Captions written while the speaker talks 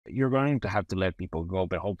you're going to have to let people go,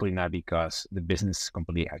 but hopefully not because the business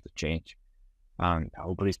completely has to change.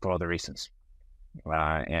 Hopefully it's for other reasons.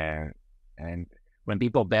 And when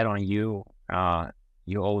people bet on you,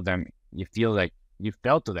 you owe them. You feel like you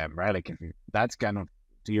fell to them, right? Like that's kind of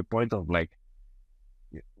to your point of like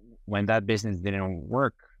when that business didn't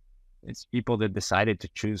work, it's people that decided to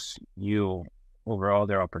choose you over all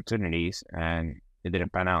their opportunities, and it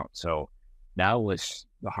didn't pan out. So that was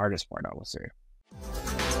the hardest part, I would say.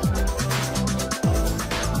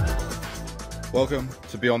 Welcome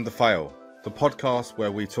to Beyond the Fail, the podcast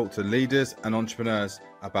where we talk to leaders and entrepreneurs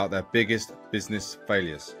about their biggest business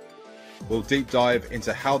failures. We'll deep dive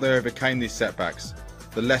into how they overcame these setbacks,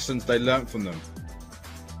 the lessons they learned from them,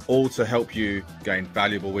 all to help you gain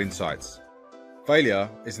valuable insights. Failure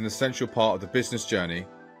is an essential part of the business journey,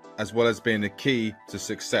 as well as being the key to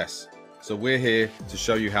success. So we're here to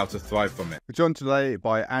show you how to thrive from it. We're joined today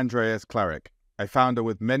by Andreas Klaric, a founder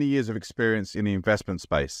with many years of experience in the investment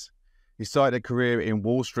space. He started a career in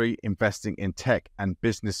Wall Street, investing in tech and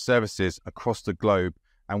business services across the globe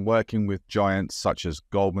and working with giants such as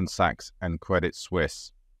Goldman Sachs and Credit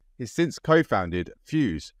Suisse. He's since co-founded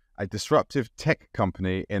Fuse, a disruptive tech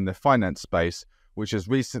company in the finance space, which has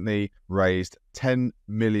recently raised $10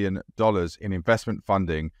 million in investment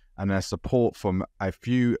funding and has support from a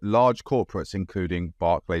few large corporates, including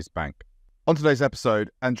Barclays Bank. On today's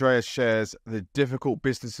episode, Andreas shares the difficult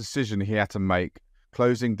business decision he had to make,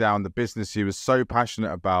 closing down the business he was so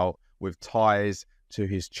passionate about with ties to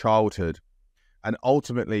his childhood, and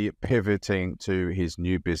ultimately pivoting to his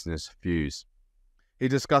new business, Fuse. He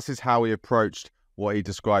discusses how he approached what he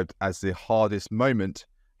described as the hardest moment,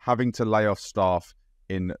 having to lay off staff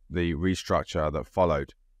in the restructure that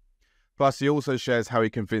followed. Plus, he also shares how he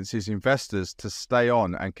convinced his investors to stay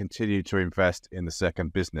on and continue to invest in the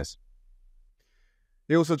second business.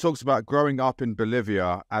 He also talks about growing up in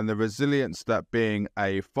Bolivia and the resilience that being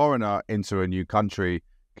a foreigner into a new country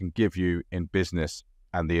can give you in business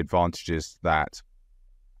and the advantages that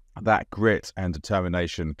grit and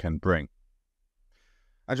determination can bring.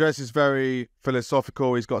 Andreas is very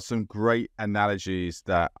philosophical. He's got some great analogies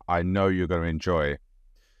that I know you're going to enjoy.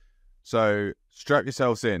 So strap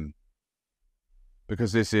yourselves in,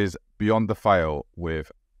 because this is Beyond the Fail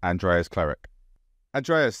with Andreas Klaric.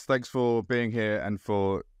 Andreas, thanks for being here and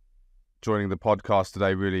for joining the podcast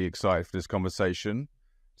today. Really excited for this conversation.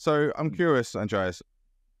 So I'm curious, Andreas,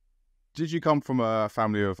 did you come from a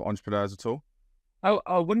family of entrepreneurs at all?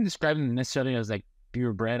 I wouldn't describe them necessarily as like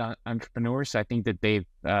purebred entrepreneurs. I think that they've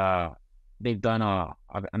done a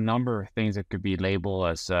number of things that could be labeled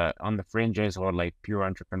as on the fringes or like pure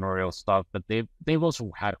entrepreneurial stuff, but they've also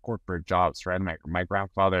had corporate jobs, right? My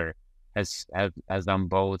grandfather has done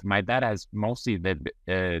both. My dad has mostly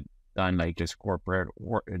done like just corporate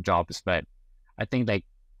jobs, but I think like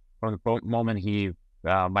from the moment he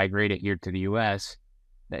migrated here to the U.S.,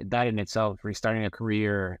 that in itself, restarting a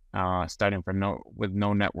career, starting from with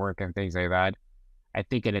no network and things like that, I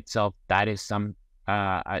think in itself that is some.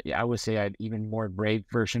 I would say an even more brave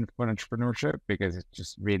version of entrepreneurship, because it's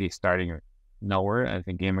just really starting nowhere. I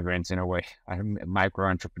think immigrants in a way are micro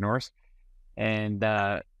entrepreneurs, and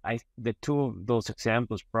the two of those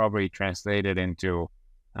examples probably translated into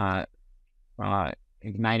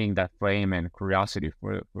igniting that flame and curiosity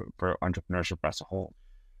for entrepreneurship as a whole.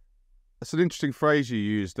 It's an interesting phrase you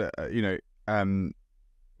used that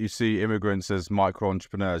you see immigrants as micro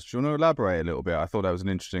entrepreneurs. Do you want to elaborate a little bit? I thought that was an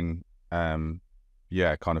interesting kind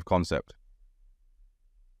of concept.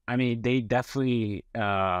 I mean, they definitely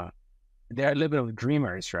they're a little bit of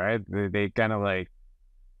dreamers, right? They kind of like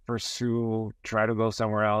try to go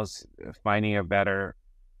somewhere else, finding a better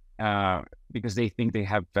because they think they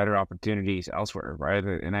have better opportunities elsewhere, right?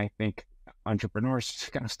 And I think entrepreneurs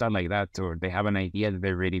kind of start like that, or they have an idea that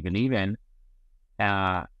they really believe in,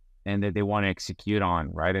 and that they want to execute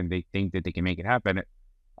on, right? And they think that they can make it happen.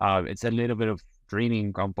 It's a little bit of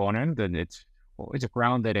dreaming component, and it's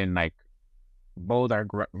grounded in like both are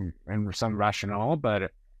and some rationale,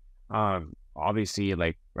 but obviously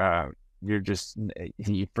like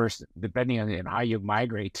you first, depending on how you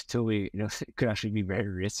migrate to it, it could actually be very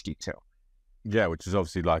risky too. Yeah, which is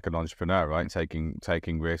obviously like an entrepreneur, right?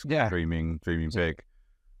 Taking risks, dreaming big.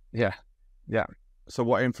 Yeah. So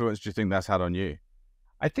what influence do you think that's had on you?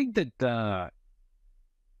 I think that,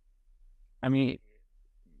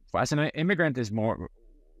 as an immigrant is more,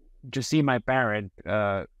 just see my parent,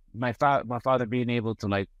 my father being able to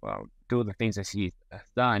like do the things that he's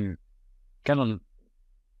done kind of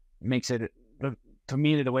makes it, to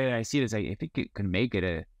me, the way that I see it is I think it can make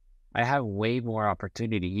it I have way more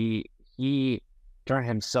opportunity. He turned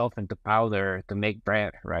himself into powder to make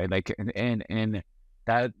bread, right? Like, and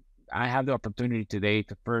that I have the opportunity today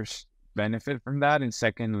to first benefit from that, and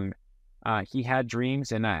second, he had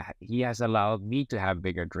dreams, and he has allowed me to have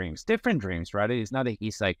bigger dreams, different dreams, right? It's not that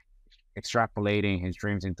he's like extrapolating his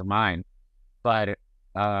dreams into mine, but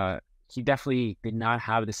he definitely did not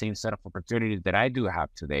have the same set of opportunities that I do have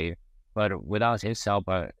today. But without his help,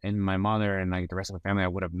 and my mother and like the rest of the family, I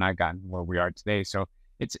would have not gotten where we are today. So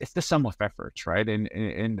it's the sum of efforts, right?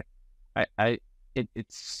 And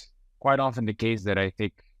it's quite often the case that I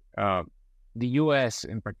think the U.S.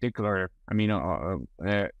 in particular, I mean,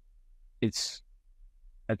 it's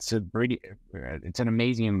an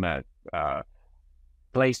amazing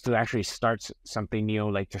place to actually start something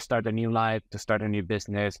new, like to start a new life, to start a new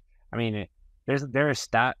business. I mean, there are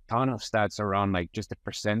ton of stats around like just the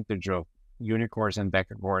percentage of unicorns and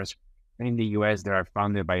decacorns in the U.S. that are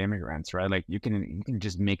founded by immigrants, right? Like you can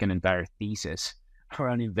just make an entire thesis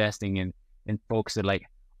around investing in folks that like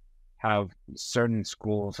have certain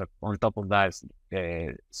schools on top of that,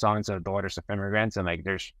 sons or daughters of immigrants, and like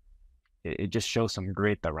it just shows some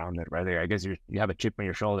grit around it, right? I guess you have a chip on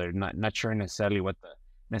your shoulder, not sure necessarily what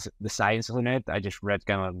the science on it. I just read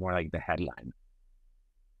kind of more like the headline.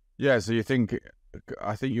 Yeah, so I think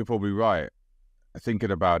you're probably right.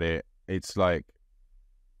 Thinking about it, it's like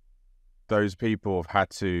those people have had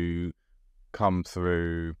to come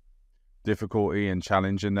through difficulty and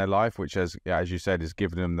challenge in their life, which as you said, has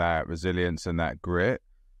given them that resilience and that grit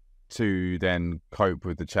to then cope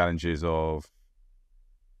with the challenges of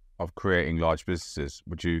creating large businesses.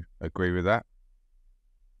 Would you agree with that?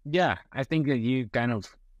 Yeah, I think that you kind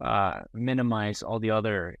of minimize all the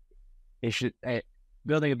other issues.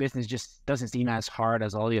 Building a business just doesn't seem as hard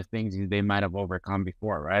as all the things they might have overcome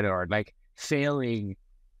before, right? Or like failing,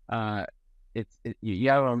 you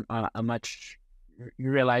have a much, you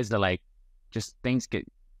realize that like just things that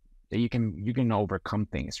you can overcome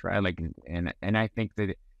things, right? Like, and I think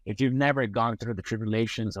that if you've never gone through the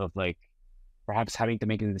tribulations of like perhaps having to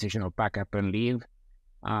make a decision of pack up and leave,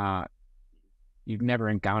 you've never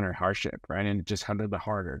encountered hardship, right? And it's just a little bit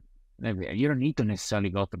harder. You don't need to necessarily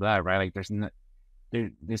go through that, right? Like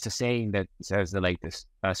there's a saying that says that like this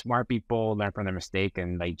smart people learn from their mistake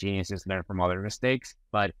and like geniuses learn from other mistakes.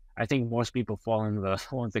 But I think most people fall into the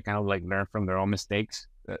ones that kind of like learn from their own mistakes.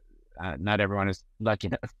 Not everyone is lucky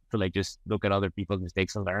enough to like just look at other people's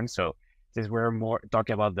mistakes and learn. So since we're more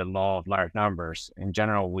talking about the law of large numbers, in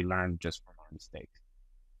general, we learn just from our mistakes.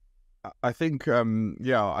 I think,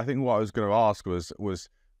 I think what I was going to ask was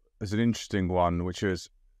an interesting one, which is,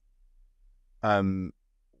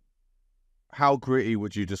 how gritty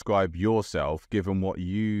would you describe yourself, given what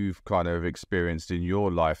you've kind of experienced in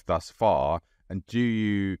your life thus far? And do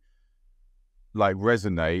you like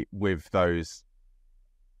resonate with those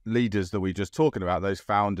leaders that we just talking about, those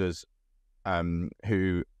founders,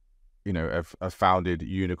 who, you know, have founded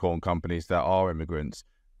unicorn companies that are immigrants?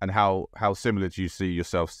 And how similar do you see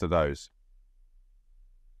yourselves to those?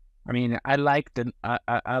 I mean, I like the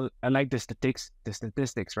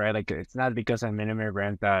statistics, right? Like it's not because I'm an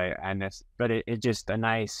immigrant, but it's just a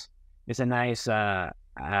nice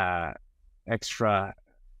extra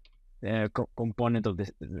component of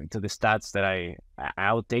to the stats that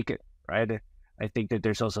I'll take it, right? I think that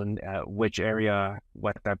there's also which area,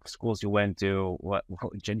 what type of schools you went to, what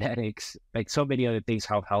genetics, like so many other things,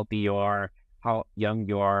 how healthy you are, how young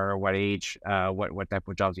you are, what age, what type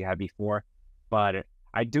of jobs you had before. But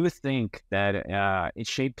I do think that it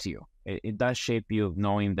shapes you. It does shape you,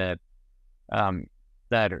 knowing that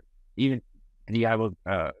that even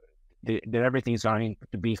that everything's going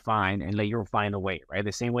to be fine, and like you'll find a way, right?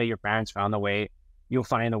 The same way your parents found a way, you'll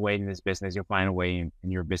find a way in this business. You'll find a way in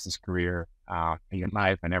your business career, in your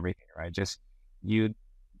life, and everything, right? Just you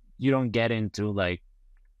don't get into like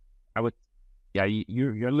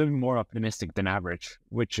you're a little more optimistic than average,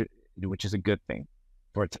 which is a good thing.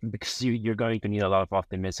 Because you're going to need a lot of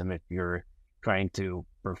optimism if you're trying to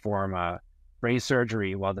perform a brain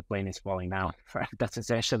surgery while the plane is falling down. Right? That's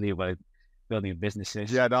essentially what building a business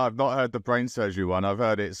is. Yeah, no, I've not heard the brain surgery one. I've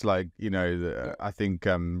heard it's like, you know, I think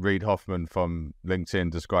Reid Hoffman from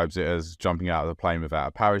LinkedIn describes it as jumping out of the plane without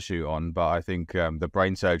a parachute on. But I think the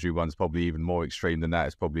brain surgery one's probably even more extreme than that.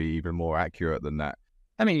 It's probably even more accurate than that.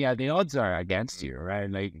 I mean, yeah, the odds are against you,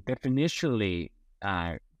 right? Like definitionally,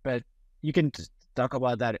 but you can talk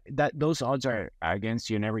about that those odds are against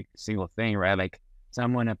you in every single thing, right? Like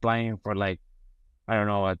someone applying for like, I don't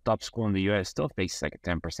know, a top school in the US still faces like a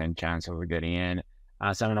 10% chance of getting in.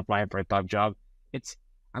 Someone applying for a top job, it's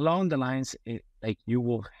along the lines, like you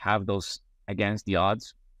will have those against the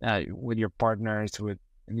odds with your partners, with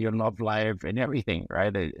your love life and everything,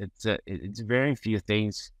 right? It's very few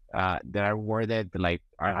things that are worded like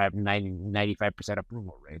I have 95%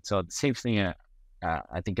 approval rate. So the same thing,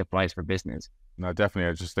 I think applies for business. No, definitely.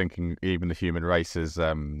 I was just thinking, even the human race is,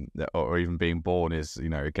 or even being born is,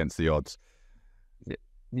 against the odds.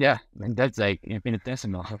 Yeah, and that's like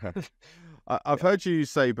infinitesimal. I've heard you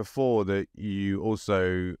say before that you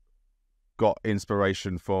also got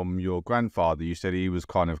inspiration from your grandfather. You said he was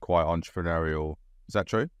kind of quite entrepreneurial. Is that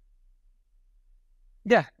true?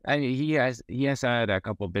 Yeah, I mean, he has had a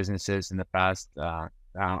couple of businesses in the past,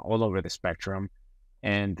 all over the spectrum,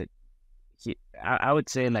 and I would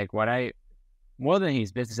say like more than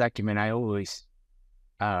his business acumen, he's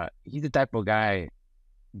the type of guy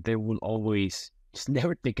that will always just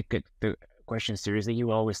never take the question seriously. He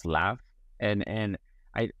will always laugh, and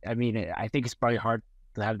I mean, I think it's probably hard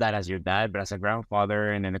to have that as your dad, but as a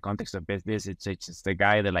grandfather and in the context of business, it's just the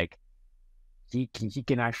guy that like he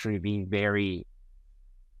can actually be very.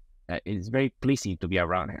 It's very pleasing to be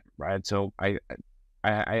around him, right? So I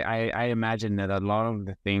imagine that a lot of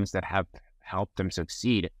the things that have helped him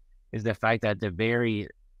succeed is the fact that at the very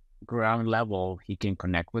ground level he can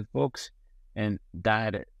connect with folks, and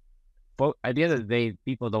that at the end of the day,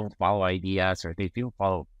 people don't follow ideas or they don't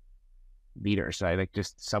follow leaders, right? Like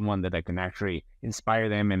just someone that I can actually inspire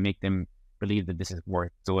them and make them believe that this is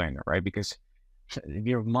worth doing, right? Because if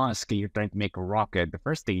you're Musk and you're trying to make a rocket, the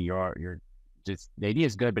first thing you're just the idea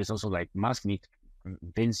is good, but it's also like Musk needs to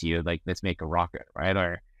convince you, like, let's make a rocket, right?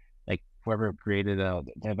 Or like whoever created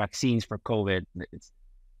the vaccines for COVID, it's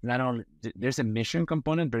not only there's a mission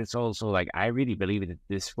component, but it's also like I really believe that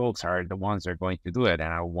these folks are the ones that are going to do it,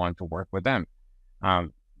 and I want to work with them.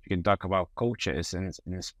 You can talk about coaches and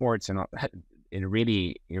sports and all, it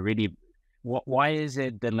really, why is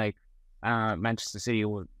it that like Manchester City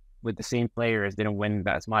with the same players didn't win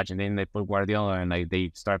as much, and then they put Guardiola and like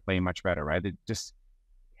they start playing much better, right? It just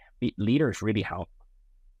leaders really help.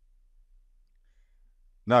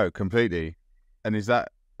 No, completely. And it's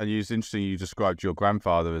interesting you described your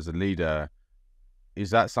grandfather as a leader.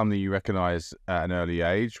 Is that something you recognize at an early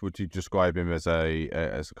age? Would you describe him as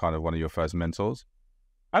as kind of one of your first mentors?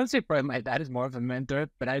 I would say probably my dad is more of a mentor,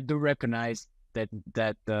 but I do recognize that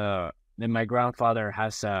my grandfather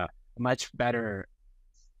has a much better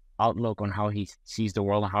outlook on how he sees the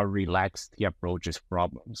world and how relaxed he approaches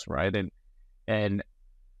problems, right? And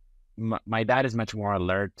my dad is much more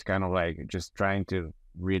alert, kind of like just trying to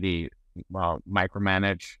really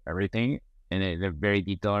micromanage everything, and they're very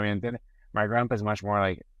detail oriented. My grandpa is much more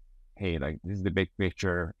like, hey, like this is the big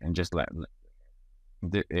picture, and just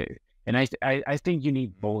and I think you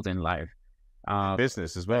need both in life.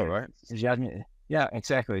 Business as well, right? Yeah,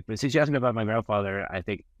 exactly. But since you asked me about my grandfather, I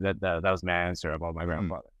think that was my answer about my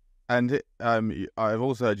grandfather. And I've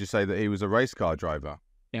also heard you say that he was a race car driver.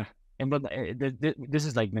 Yeah, but this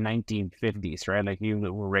is like the 1950s, right? Like he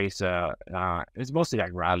will race. It's mostly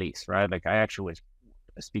like rallies, right? Like I actually was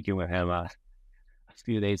speaking with him a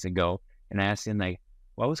few days ago, and I asked him like,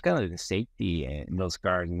 what was kind of the safety in those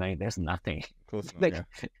cars? And like, there's nothing. Of course not, like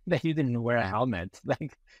yeah. that you didn't wear a helmet.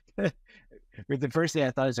 Like, the first thing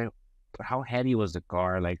I thought is like, how heavy was the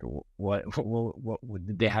car? Like, what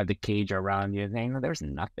did they have the cage around you? And there's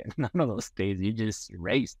nothing. None of those days. You just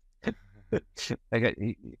raced. Like,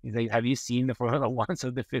 he's like, have you seen the Formula Ones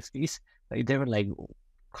of the 50s? Like, they were like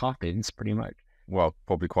coffins, pretty much. Well,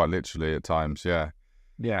 probably quite literally at times, yeah.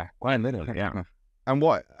 Yeah, quite literally, yeah. And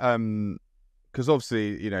what, because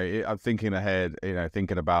obviously, I'm thinking ahead,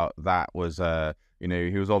 thinking about that was,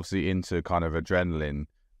 he was obviously into kind of adrenaline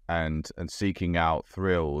and seeking out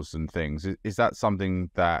thrills and things. Is that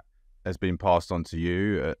something that has been passed on to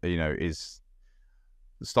you? Is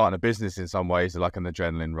starting a business in some ways like an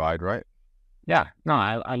adrenaline ride, right? Yeah, no,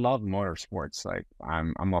 I love motorsports. Like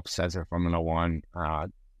I'm obsessed with Formula One.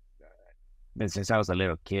 Since I was a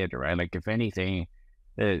little kid, right? Like if anything,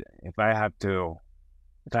 if I have to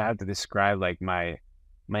describe like my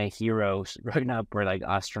heroes growing up were like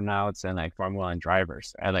astronauts and like Formula One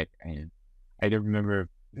drivers. I do remember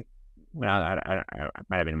when I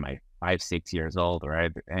might have been 5-6 years old,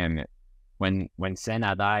 right? And when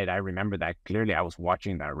Senna died, I remember that clearly. I was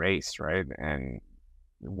watching that race, right? And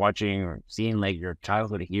seeing like your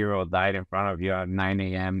childhood hero died in front of you at 9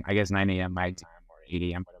 a.m. I guess 9 a.m. my time, or 8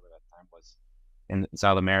 a.m. whatever that time was in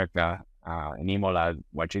South America, in Imola,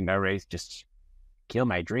 watching that race just kill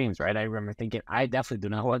my dreams, right? I remember thinking, I definitely do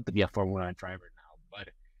not want to be a Formula One driver now,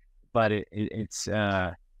 but it's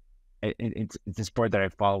a sport that I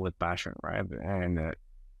follow with passion, right?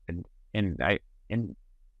 And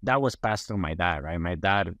that was passed through my dad, right? My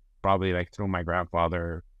dad probably like through my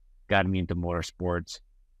grandfather got me into motorsports.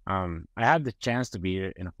 I had the chance to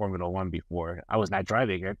be in a Formula One before. I was not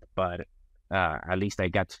driving it, but at least I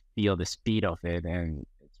got to feel the speed of it, and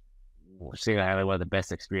it's single-handedly one of the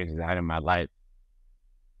best experiences I had in my life.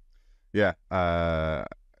 Yeah, I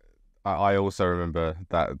also remember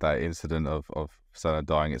that incident of Senna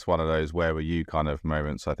dying. It's one of those where were you kind of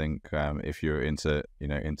moments. I think if you're into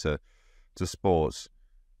sports.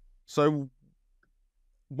 So,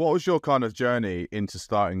 what was your kind of journey into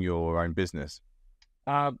starting your own business?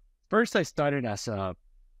 First, I started as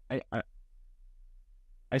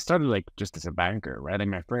I started like just as a banker, right? Like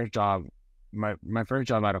my first job, my first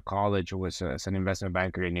job out of college was as an investment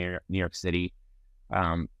banker in New York City.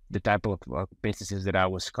 The type of businesses that I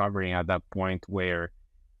was covering at that point were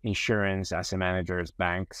insurance, asset managers,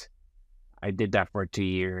 banks. I did that for 2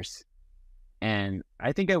 years. And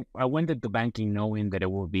I think I went into banking knowing that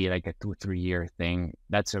it would be like a 2-3 year thing.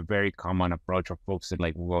 That's a very common approach for folks that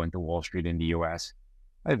like go into Wall Street in the US.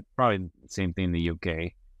 Probably the same thing in the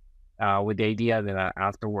UK. With the idea that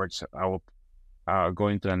afterwards I will go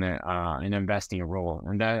into an investing role.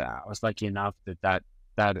 And that I was lucky enough that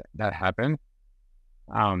happened.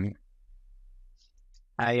 Um,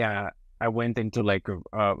 I went into like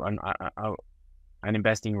an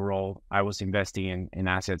investing role. I was investing in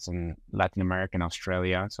assets in Latin America and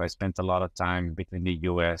Australia. So I spent a lot of time between the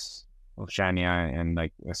US, Oceania, and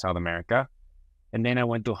like South America. And then I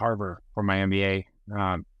went to Harvard for my MBA.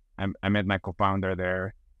 I met my co-founder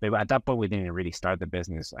there. But at that point, we didn't really start the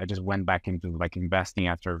business. I just went back into like investing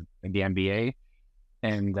after the MBA.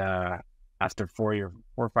 And after 4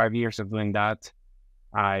 or 5 years of doing that,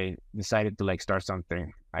 I decided to like start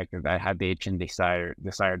something. I had the itch and desire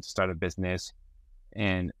to start a business.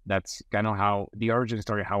 And that's kind of how the origin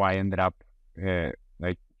story, how I ended up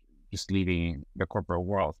like just leaving the corporate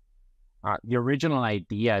world. The original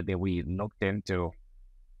idea that we looked into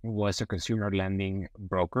was a consumer lending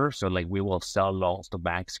broker. So like we will sell loans to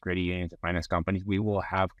banks, credit unions, and finance companies. We will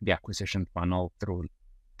have the acquisition funnel through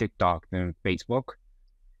TikTok and Facebook.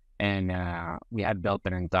 And we had built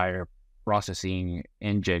an entire processing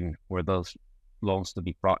engine for those loans to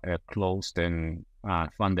be closed and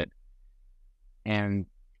funded. And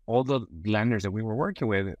all the lenders that we were working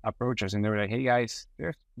with approached us and they were like, hey guys,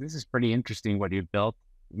 this is pretty interesting what you built.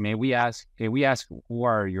 May we ask who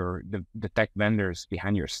are the tech vendors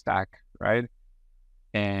behind your stack, right?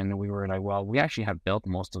 And we were like, well, we actually have built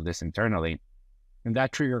most of this internally. And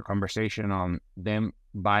that triggered a conversation on them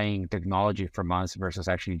buying technology from us versus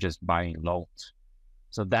actually just buying loans.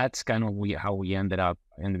 So that's kind of how we ended up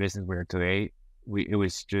in the business we're today. It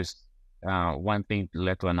was just one thing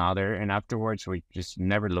led to another, and afterwards we just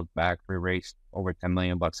never looked back. We raised over $10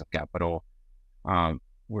 million of capital.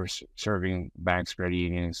 We're serving banks, credit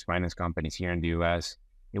unions, finance companies here in the US.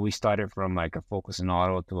 And we started from like a focus in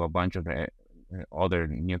auto to a bunch of other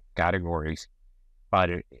new categories. But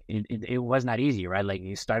it was not easy, right? Like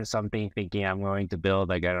you started something thinking I'm going to build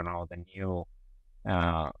like, I don't know, the new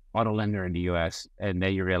auto lender in the US. And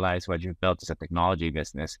then you realize what you've built is a technology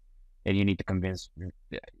business. And you need to convince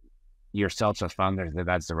yourselves as founders that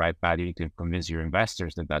that's the right path. You need to convince your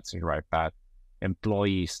investors that that's the right path.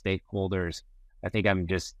 Employees, stakeholders. I think I'm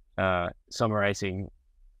just summarizing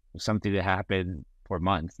something that happened for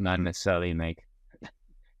months, not necessarily in like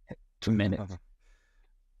 2 minutes.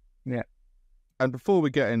 Yeah. And before we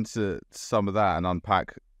get into some of that and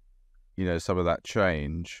unpack, some of that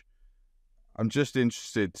change, I'm just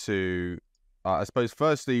interested to, I suppose,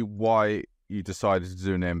 firstly, why you decided to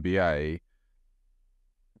do an MBA.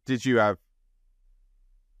 Did you have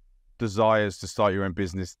desires to start your own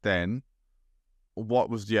business then? What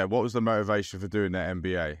was the motivation for doing that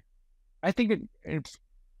MBA? I think it's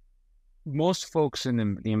most folks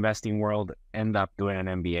in the investing world end up doing an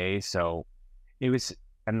MBA. So it was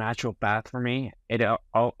a natural path for me. It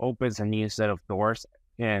opens a new set of doors,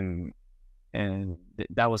 and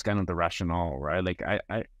that was kind of the rationale, right? Like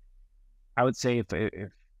I would say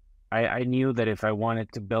if I knew that if I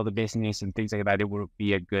wanted to build a business and things like that, it would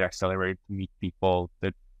be a good accelerator to meet people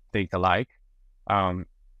that think alike.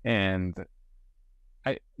 And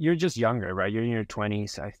you're just younger, right? You're in your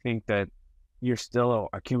 20s. I think that you're still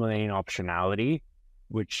accumulating optionality,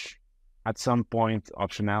 which at some point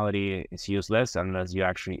optionality is useless unless you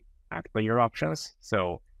actually act on your options.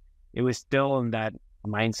 So it was still in that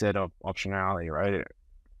mindset of optionality, right?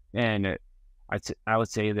 And I would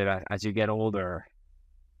say that as you get older,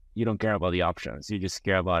 you don't care about the options. You just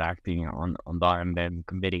care about acting on them and then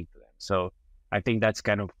committing to them. So I think that's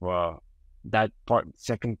kind of that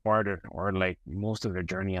second part or like most of the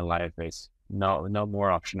journey in life is no more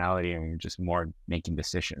optionality and just more making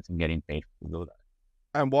decisions and getting paid to do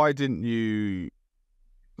that. And why didn't you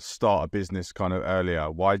start a business kind of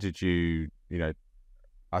earlier? Why did you,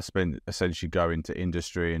 I spent essentially go into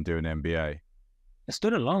industry and do an MBA?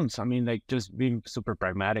 Student loans, I mean, like just being super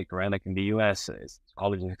pragmatic, right? Like in the US,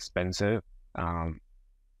 college is expensive. Um,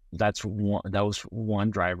 that was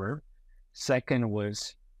one driver. Second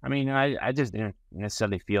was, I mean, I just didn't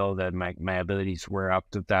necessarily feel that my abilities were up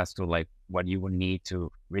to task to like what you would need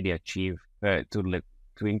to really achieve to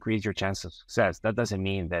increase your chance of success. That doesn't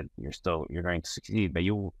mean that you're going to succeed, but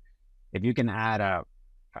if you can add a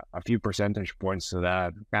few percentage points to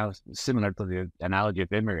that, kind of similar to the analogy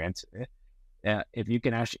of immigrants, if you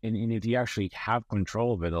can actually, and if you actually have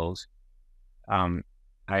control over those,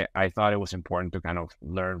 I thought it was important to kind of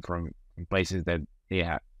learn from places that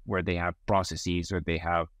where they have processes, or they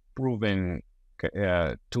have proven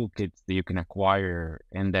toolkits that you can acquire,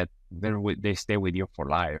 and that they stay with you for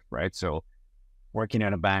life, right? So working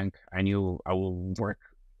at a bank, I knew I will work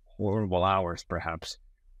horrible hours perhaps,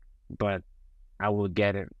 but I will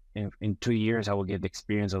get it in 2 years. I will get the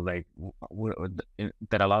experience of like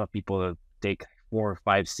that a lot of people take 4,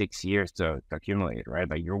 5, 6 years to accumulate, right?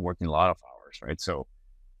 Like you're working a lot of hours, right? So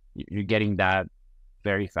you're getting that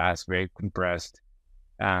very fast, very compressed.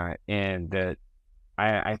 I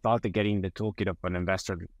thought that getting the toolkit of an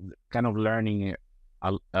investor, kind of learning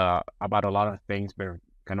about a lot of things, but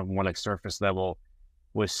kind of more like surface level,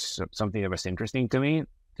 was something that was interesting to me.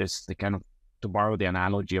 Just to borrow the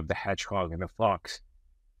analogy of the hedgehog and the fox.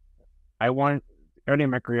 Early in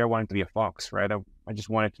my career, I wanted to be a fox, right? I just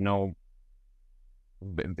wanted to know,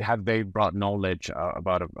 have very broad knowledge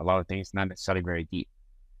about a lot of things, not necessarily very deep.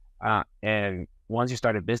 And once you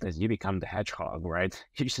start a business, you become the hedgehog, right?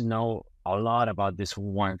 You just know a lot about this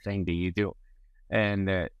one thing that you do.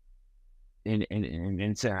 And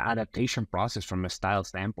it's an adaptation process from a style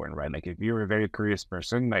standpoint, right? Like if you're a very curious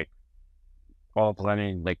person, like all of a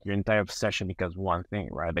sudden, like your entire obsession becomes one thing,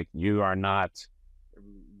 right? Like you are not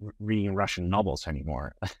reading Russian novels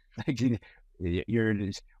anymore. Like you're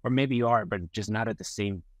just, or maybe you are, but just not at the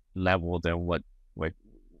same level than what that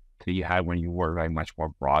you had when you were very much more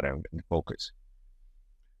broad and focused.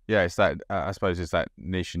 Yeah, it's that. I suppose it's that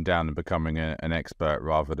niching down and becoming an expert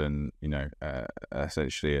rather than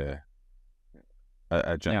essentially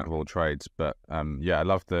a jack of all trades. But yeah, I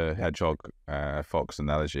love the hedgehog fox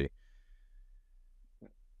analogy.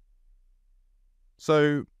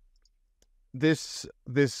 So this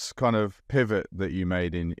kind of pivot that you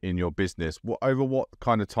made in your business, over what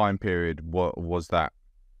kind of time period was that?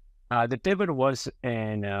 The pivot was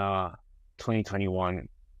in 2021.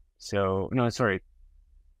 So no, sorry,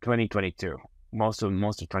 2022. Most of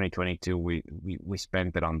 2022 we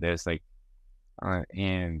spent it on this, like,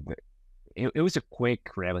 and it was a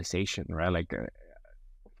quick realization, right? Like, of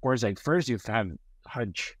course, like first you have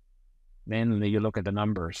hunch, then you look at the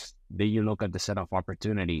numbers, then you look at the set of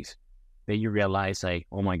opportunities, then you realize like,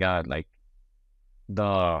 oh my God, like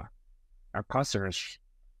our customers,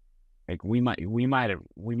 like we might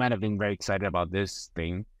have been very excited about this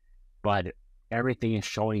thing, but everything is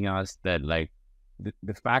showing us that like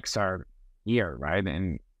the facts are here, right?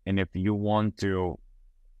 And if you want to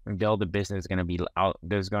build a business that's going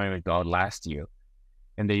to outlast you,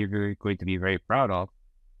 and that you're going to be very proud of,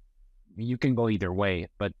 you can go either way,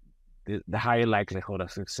 but the higher likelihood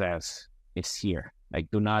of success is here. Like,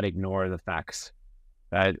 do not ignore the facts,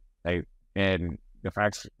 right? Like, and the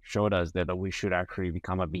facts showed us that we should actually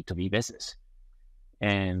become a B2B business.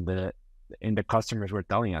 And the customers were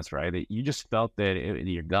telling us, right, that you just felt that in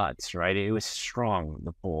your guts, right? It was strong,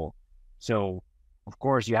 the pull. So, of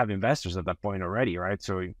course, you have investors at that point already, right?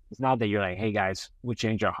 So it's not that you're like, hey, guys, we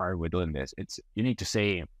changed our heart, we're doing this. You need to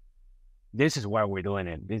say, this is why we're doing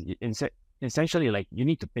it. Essentially, like, you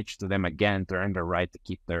need to pitch to them again to earn the right to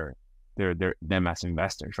keep them as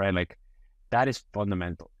investors, right? Like, that is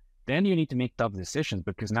fundamental. Then you need to make tough decisions,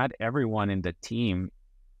 because not everyone in the team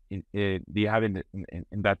you have in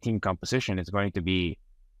that team composition is going to be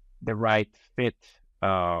the right fit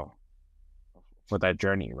for that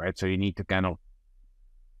journey, right? So you need to kind of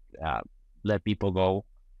let people go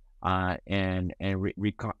and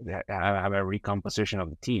have a recomposition of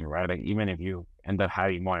the team, right? Like, even if you end up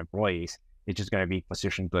having more employees, it's just going to be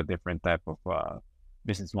positioned to a different type of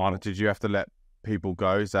business model. Did you have to let people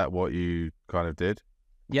go? Is that what you kind of did?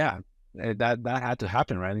 Yeah, that had to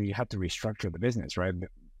happen, right? You have to restructure the business, right?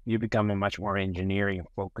 You become a much more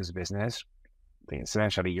engineering-focused business.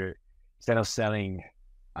 Essentially, you're, instead of selling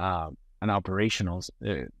an operational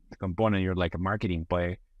component, you're like a marketing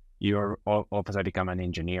play. You're all of a sudden become an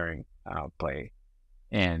engineering play,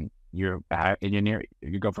 and you're engineer.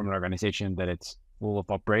 You go from an organization that it's full of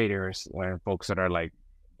operators and folks that are like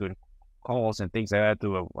doing calls and things like that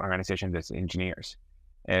to an organization that's engineers,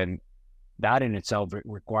 and that in itself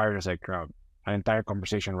requires like an entire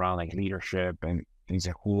conversation around like leadership and things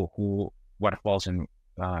like what falls in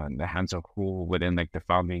the hands of who within like the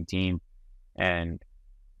founding team. And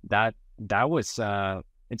that was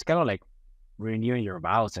it's kind of like renewing your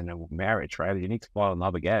vows in a marriage, right? You need to fall in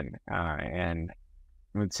love again, and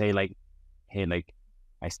I would say like, hey, like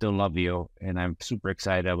I still love you, and I'm super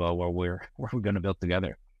excited about what we're gonna build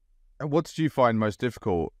together. And what did you find most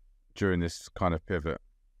difficult during this kind of pivot?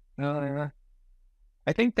 I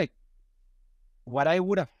think that what I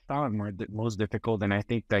would have found most difficult, and I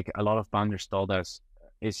think like a lot of founders told us,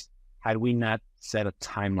 is had we not set a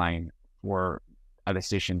timeline for a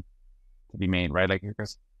decision to be made, right? Like,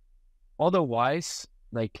 because otherwise,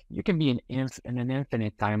 like you can be in an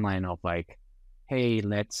infinite timeline of like, hey,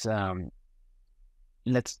 let's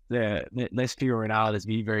figure it out. Let's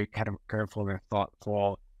be very kind of careful and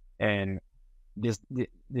thoughtful. And this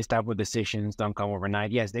type of decisions don't come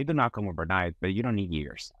overnight. Yes, they do not come overnight, but you don't need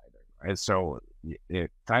years either, right? So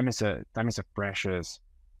time is a precious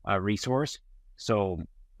resource. So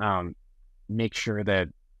make sure that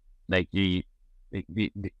like you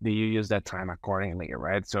use that time accordingly,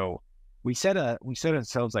 right? So we set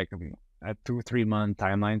ourselves like a 2-3 month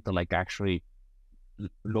timeline to like actually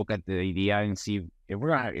look at the idea and see if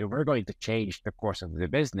we're going to change the course of the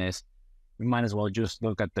business. We might as well just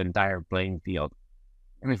look at the entire playing field,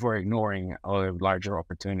 and if we're ignoring other larger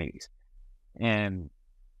opportunities. And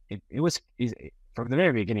from the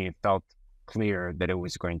very beginning, it felt clear that it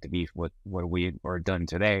was going to be what we were done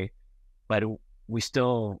today, but we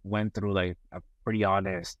still went through like a pretty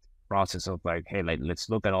honest process of like, hey, like let's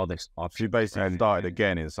look at all this options. You basically started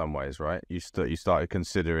again in some ways, right? You started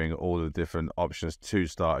considering all the different options to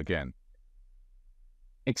start again.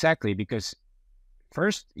 Exactly, because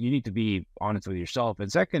first you need to be honest with yourself,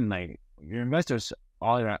 and second, like your investors,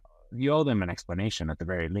 you owe them an explanation at the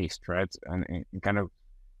very least, right? And kind of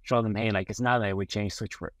show them, hey, like it's not like we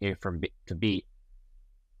switch from A from B to B.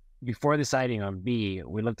 Before deciding on B,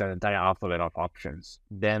 we looked at the entire alphabet of options.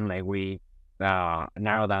 Then like we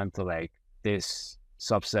narrow down to like this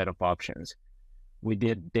subset of options. We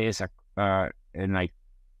did this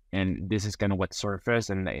and this is kind of what surfaced,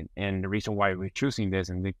 and the reason why we're choosing this,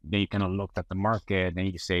 and then you kind of looked at the market,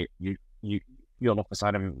 and you say you all of a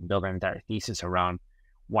sudden build an entire thesis around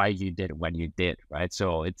why you did what you did, right?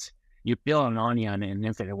 So it's you peel an onion in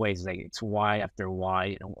infinite ways. Like it's why after why.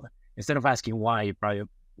 You know, instead of asking why, you probably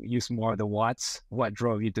use more of the what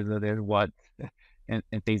drove you to do this, what, and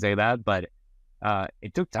things like that. But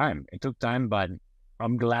it took time. But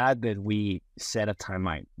I'm glad that we set a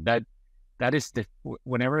timeline. That is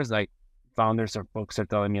whenever it's like founders or folks are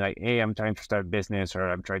telling me like, hey, I'm trying to start a business or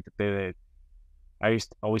I'm trying to pivot, I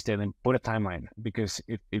always tell them, put a timeline, because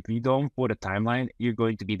if you don't put a timeline, you're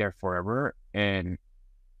going to be there forever, and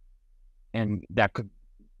that could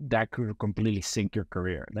completely sink your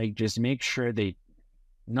career. Like just make sure that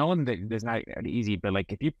knowing that it's not easy, but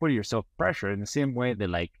like if you put yourself pressure in the same way that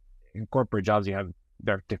like in corporate jobs you have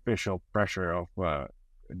the artificial pressure of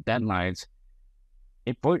deadlines,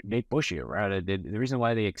 they push you, right? The reason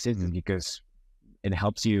why they exist is because it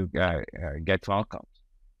helps you get to outcomes.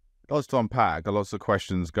 Lots to unpack, lots of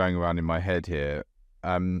questions going around in my head here.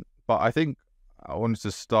 But I think I wanted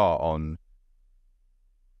to start on,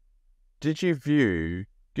 did you view,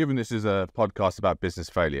 given this is a podcast about business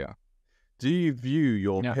failure, do you view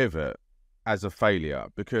your pivot as a failure?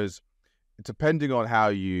 Because depending on how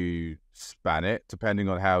you span it, depending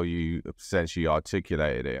on how you essentially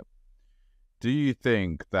articulated it, do you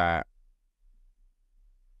think that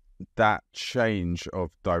change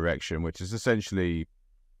of direction, which is essentially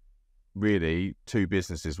really two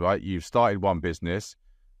businesses, right? You've started one business,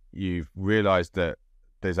 you've realized that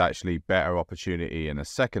there's actually better opportunity in a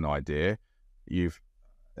second idea,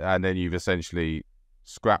 and then you've essentially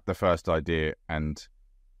scrapped the first idea and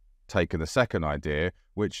taken the second idea,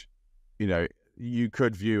 which, you know, you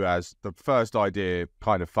could view as the first idea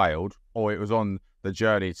kind of failed, or it was on the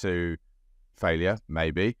journey to failure,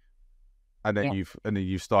 maybe, and then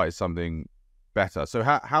you've started something better. So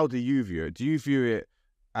how do you view it? Do you view it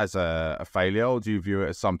as a failure, or do you view it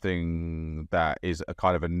as something that is a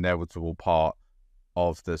kind of inevitable part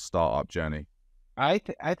of the startup journey? I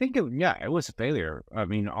think it was a failure. I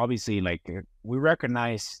mean, obviously, like we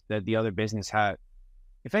recognize that the other business had,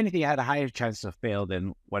 if anything, had a higher chance of fail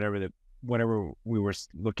than whatever we were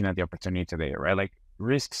looking at the opportunity today, right? Like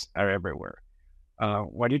risks are everywhere.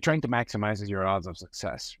 What you're trying to maximize is your odds of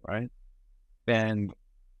success, right? And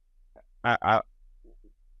I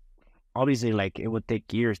obviously, like it would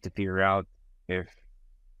take years to figure out if,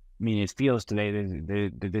 I mean, it feels today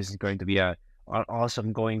that this is going to be an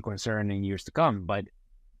awesome going concern in years to come, but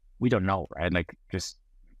we don't know, right? Like just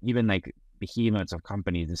even like behemoths of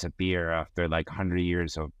companies disappear after like 100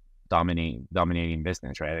 years of dominating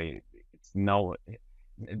business, right? It's no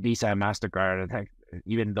Visa and MasterCard, like,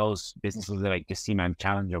 even those businesses that like just seem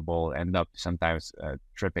unchallengeable end up sometimes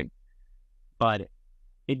tripping. But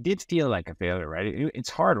it did feel like a failure, right? It's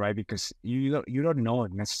hard, right? Because you don't know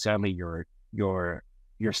if necessarily your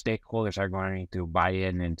stakeholders are going to buy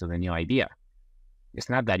in into the new idea. It's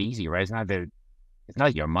not that easy, right? It's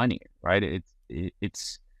not your money, right?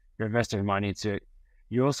 It's your investor money.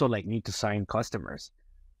 You also like need to sign customers,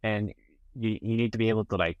 and you need to be able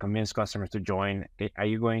to like convince customers to join. Are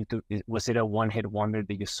you going to? Was it a one-hit wonder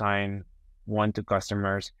that you sign 1-2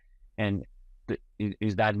 customers, and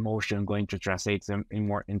is that motion going to translate them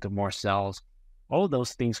into more sales? All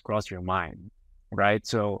those things cross your mind, right?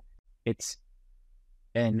 So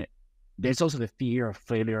and there's also the fear of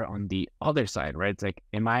failure on the other side, right? It's like,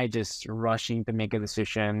 am I just rushing to make a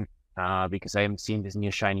decision because I am seeing this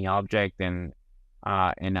new shiny object, and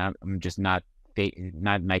I'm just not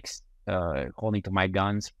like holding to my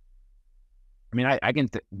guns? I mean, I can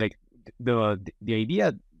like the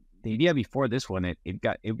idea before this one,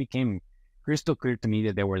 it became crystal clear to me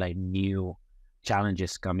that there were like new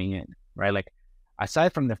challenges coming in, right? Like,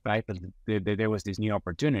 aside from the fact that there was this new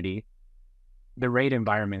opportunity, the rate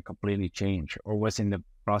environment completely changed, or was in the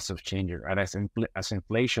process of changing, right? As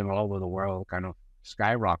inflation all over the world kind of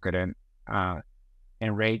skyrocketed,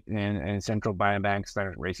 and central banks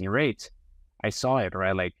started raising rates, I saw it,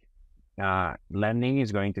 right? Like, lending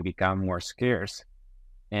is going to become more scarce,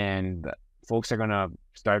 and folks are going to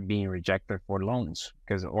start being rejected for loans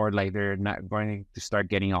or like they're not going to start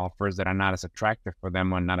getting offers that are not as attractive for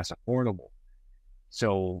them or not as affordable.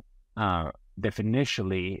 So,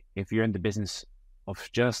 definitionally, if you're in the business of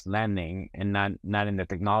just lending and not in the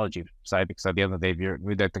technology side, because at the end of the day,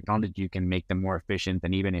 with the technology, you can make them more efficient,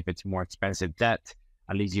 and even if it's more expensive debt,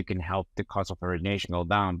 at least you can help the cost of origination go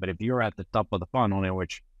down. But if you're at the top of the funnel, in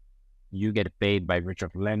which you get paid by virtue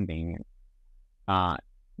of lending,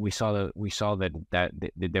 we saw that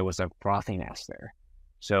there was a frothiness there.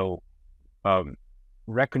 So,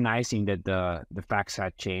 recognizing that the facts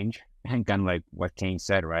had changed, and kind of like what Kane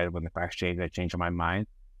said, right? When the facts changed, I changed my mind.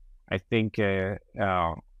 I think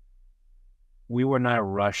we were not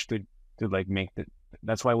rushed to like make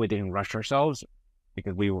that's why we didn't rush ourselves,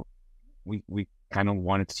 because we kind of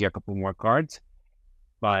wanted to see a couple more cards.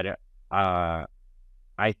 But I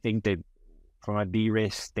think that from a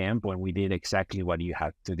de-risk standpoint, we did exactly what you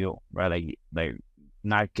had to do, right? Like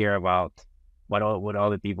not care about what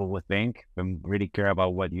other people would think, but really care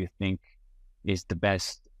about what you think is the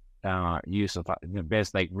best use of the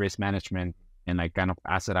best like risk management and like kind of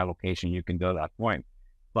asset allocation you can do at that point.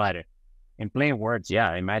 But in plain words,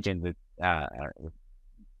 yeah, I imagine that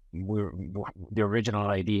the original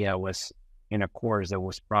idea was in a course that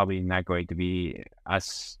was probably not going to be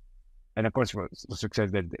as, and of course,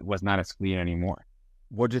 success that was not as clear anymore.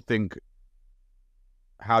 What do you think?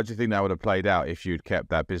 How do you think that would have played out if you'd kept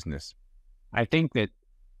that business? I think it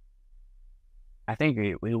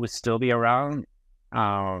would still be around,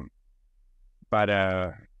 but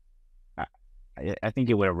I think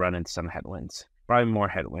it would have run into some headwinds, probably more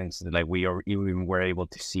headwinds that like we even were able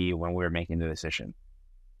to see when we were making the decision.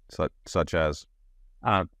 Such as,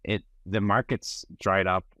 the markets dried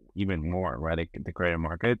up even more, right? Like the credit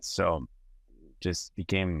markets, so just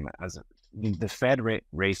became the Fed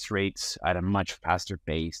raised rates at a much faster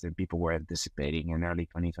pace than people were anticipating in early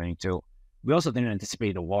 2022. We also didn't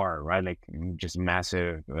anticipate the war, right? Like just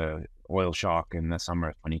massive oil shock in the summer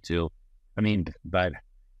of 22. I mean, but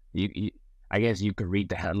I guess you could read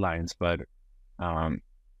the headlines, but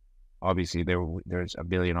obviously there's a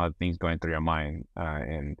billion other things going through your mind,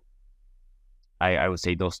 and I would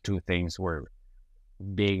say those two things were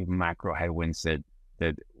big macro headwinds that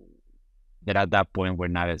at that point were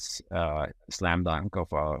not as slam dunk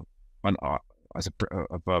of a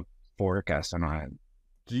forecast on it.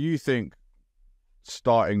 Do you think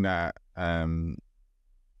starting that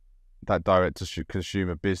direct to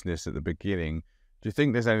consumer business at the beginning, do you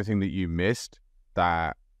think there's anything that you missed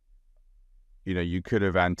that you could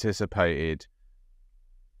have anticipated,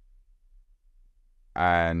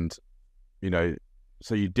 and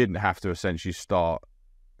so you didn't have to essentially start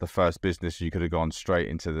the first business, you could have gone straight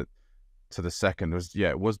into the second?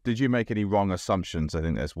 Did you make any wrong assumptions? I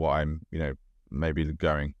think that's what I'm maybe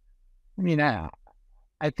going. I mean, I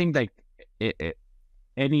think like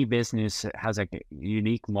any business has like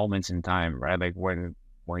unique moments in time, right? Like when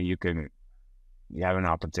you have an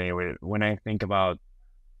opportunity. When I think about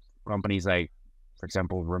companies like, for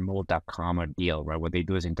example, remote.com or Deal, right? What they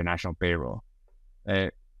do is international payroll.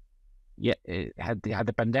 Had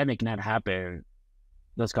the pandemic not happened,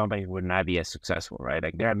 those companies would not be as successful, right?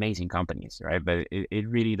 Like they're amazing companies, right? But it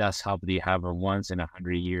really does help that you have a once in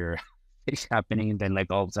 100 year thing happening, and then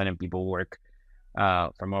like all of a sudden people work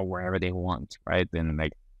from wherever they want, right? Then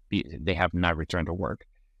like they have not returned to work.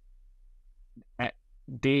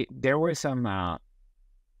 There were some. I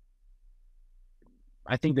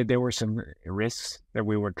think that there were some risks that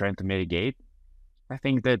we were trying to mitigate. I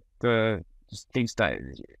think that just things that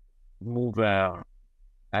move at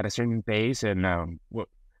a certain pace, and what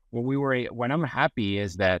I'm happy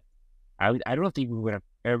is that I don't think we would have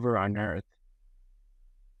ever unearthed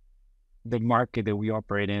the market that we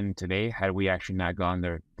operate in today had we actually not gone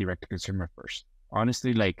the direct to consumer first.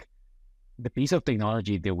 Honestly, like the piece of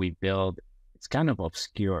technology that we build, it's kind of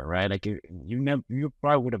obscure, right? Like you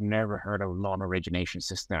probably would have never heard of a loan origination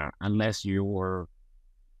system unless you were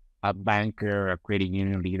a banker, a credit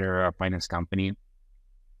union leader, a finance company.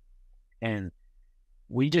 And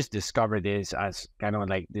we just discovered this as kind of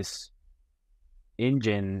like this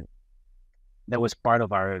engine that was part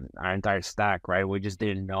of our entire stack, right? We just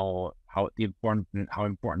didn't know how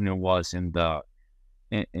important it was in the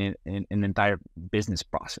entire business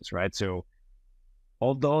process, right? So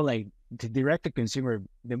although like the direct to consumer,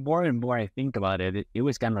 the more and more I think about it, it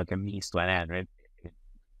was kind of like a means to an end, right?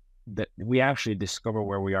 That we actually discover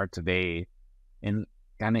where we are today, and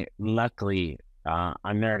kind of luckily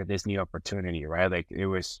unearthed this new opportunity, right? Like it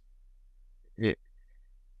was a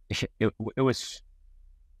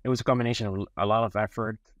combination of a lot of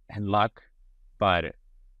effort and luck, but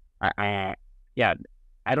yeah,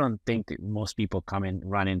 I don't think that most people come and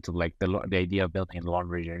run into like the idea of building a loan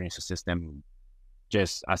origination system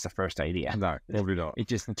just as a first idea. No, probably not. It's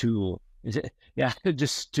just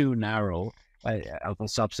just too narrow of a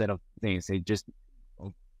subset of things.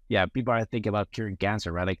 People are thinking about curing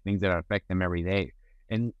cancer, right? Like things that affect them every day.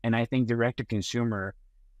 And I think direct to consumer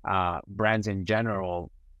brands in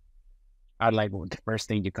general are like the first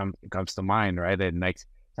thing comes to mind, right? And like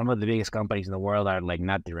some of the biggest companies in the world are like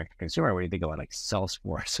not direct to consumer. When you think about like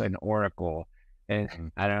Salesforce and Oracle,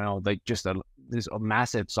 and I don't know, like just these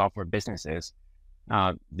massive software businesses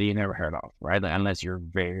that you never heard of, right? Like, unless you're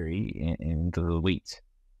very into the weeds.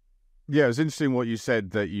 Yeah, it was interesting what you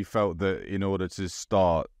said, that you felt that in order to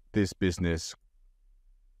start this business,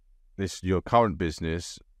 your current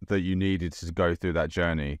business, that you needed to go through that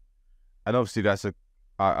journey. And obviously that's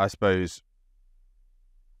I suppose,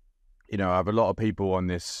 I have a lot of people on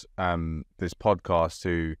this this podcast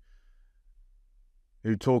who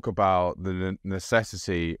talk about the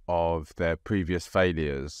necessity of their previous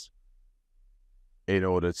failures in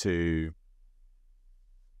order to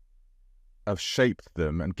have shaped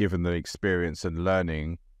them and given them experience and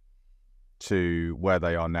learning to where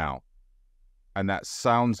they are now. And that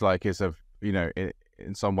sounds like it's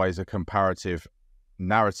in some ways a comparative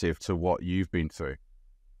narrative to what you've been through.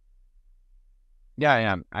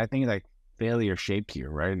 Yeah. I think like failure shapes you,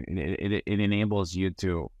 right? It enables you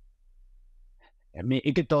to. I mean,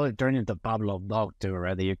 it could totally turn into Pavlov dog too,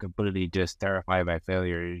 right? You're completely just terrified by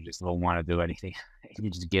failure. You just don't want to do anything. You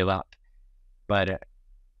just give up. But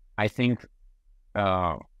I think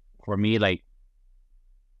for me, like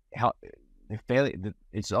how the failure,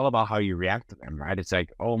 it's all about how you react to them, right? It's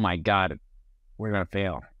like, oh my God, we're gonna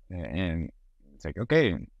fail, and it's like,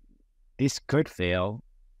 okay, this could fail,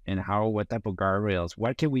 and what type of guardrails?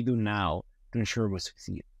 What can we do now to ensure we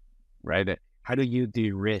succeed, right? How do you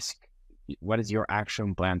de-risk? What is your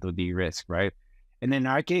action plan to de-risk, right? And then in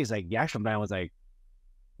our case, like the action plan was like,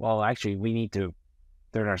 well, actually, we need to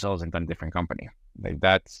turn ourselves into a different company. Like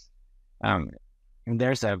that's, and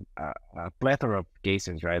there's a plethora of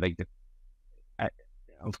cases, right? Like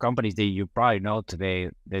of companies that you probably know today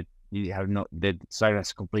that that started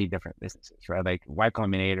as completely different businesses, right? Like Y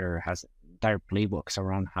Combinator has entire playbooks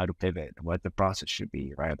around how to pivot, what the process should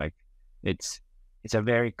be, right? Like it's a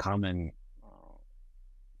very common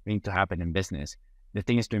thing to happen in business. The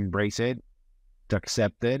thing is to embrace it, to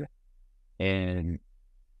accept it, and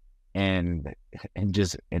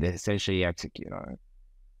essentially execute on it.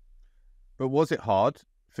 But was it hard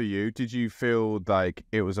for you? Did you feel like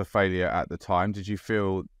it was a failure at the time? Did you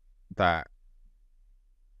feel that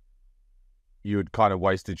you had kind of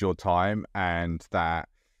wasted your time, and that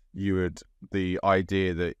the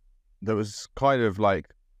idea that was kind of like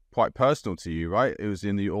quite personal to you, right? It was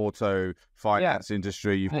in the auto finance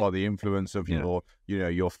industry. You've got the influence of your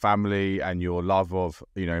family and your love of,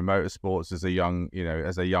 motorsports as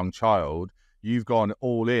a young child. You've gone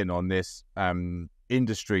all in on this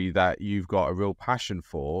industry that you've got a real passion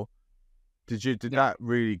for. Did that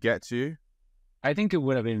really get to you? I think it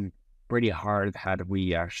would have been pretty hard had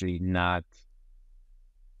we actually not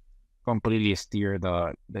completely steer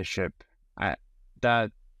the ship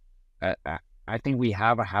that I think we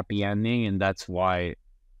have a happy ending, and that's why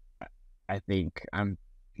I think I'm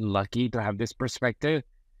lucky to have this perspective.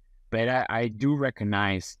 But I do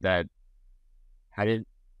recognize that had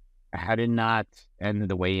it not ended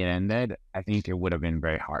the way it ended, I think it would have been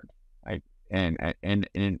very hard. I and I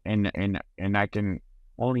can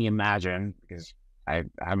only imagine, because I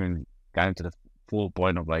haven't gotten to the full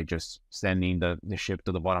point of like just sending the ship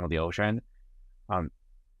to the bottom of the ocean.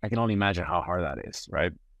 I can only imagine how hard that is,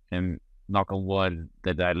 right? And knock on wood,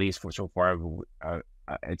 that at least for so far,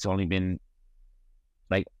 it's only been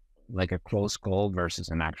like a close call versus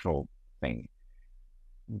an actual thing.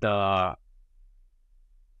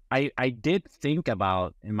 I did think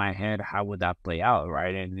about in my head how would that play out,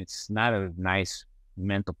 right? And it's not a nice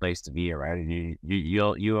mental place to be, right?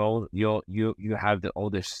 You have all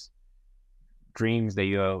this dreams that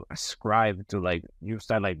you ascribe to, like you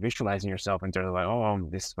start like visualizing yourself in terms of like, oh,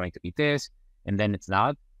 this is going to be this, and then it's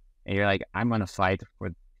not, and you're like, I'm gonna fight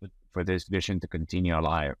for this vision to continue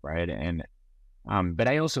alive, right? And but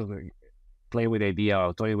I also play with the idea,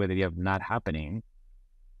 or toy with the idea of not happening,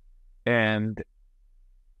 and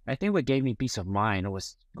I think what gave me peace of mind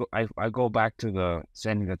was I go back to the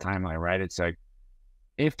setting the timeline, right? It's like,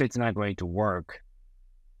 if it's not going to work,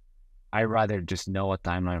 I rather just know a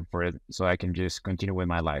timeline for it so I can just continue with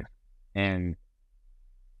my life. And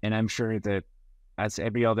I'm sure that, as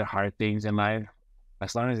every other hard things in life,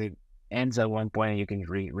 as long as it ends at one point and you can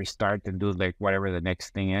restart and do like whatever the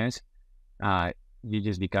next thing is, you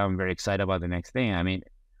just become very excited about the next thing. I mean,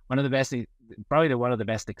 one of the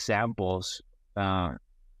best examples,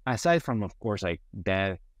 aside from, of course, like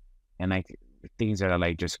death and like things that are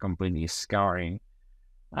like just completely scarring,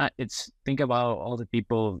 it's think about all the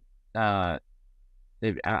people, unless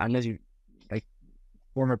you like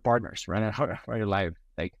former partners, right, for your life,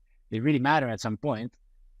 like they really matter at some point,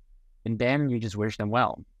 and then you just wish them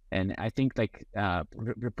well. And I think like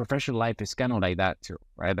your professional life is kind of like that too,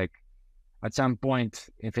 right? Like at some point,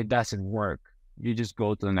 if it doesn't work, you just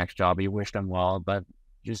go to the next job. You wish them well, but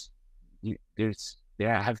just they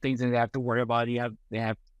have things that they have to worry about. You have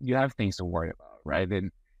things to worry about, right?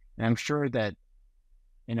 And I'm sure that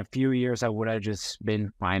in a few years, I would have just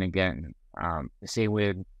been fine again. Same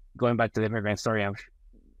with going back to the immigrant story.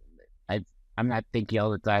 I'm not thinking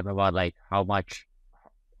all the time about like how much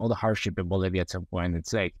all the hardship in Bolivia at some point.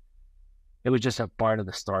 It's like it was just a part of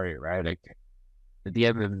the story, right? Like at the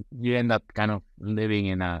end, you end up kind of living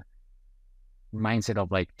in a mindset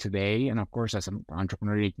of like today, and of course, as an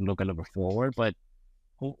entrepreneur, you can look a little bit forward. But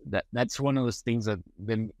that's one of those things that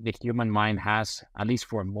the human mind has, at least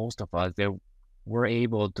for most of us, that we're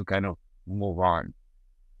able to kind of move on.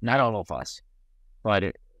 Not all of us,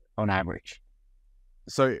 but on average.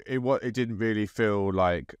 So it didn't really feel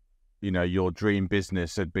like, your dream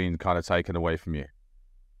business had been kind of taken away from you.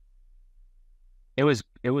 It was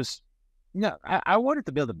no, I wanted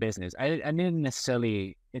to build a business. I didn't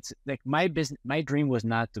necessarily, it's like my dream was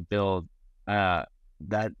not to build that.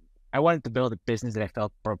 I wanted to build a business that I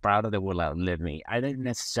felt proud of, that would outlive me. I didn't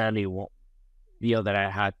necessarily feel that I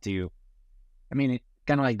had to, I mean,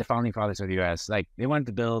 kind of like the founding fathers of the U.S., like they wanted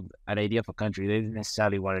to build an idea of a country. They didn't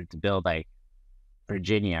necessarily wanted to build like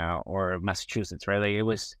Virginia or Massachusetts, right?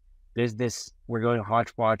 Like there's this, we're going to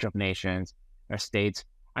hodgepodge of nations or states.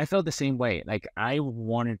 I felt the same way. Like I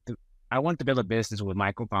wanted to build a business with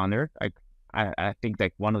my co-founder. Like I think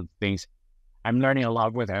like one of the things, I'm learning a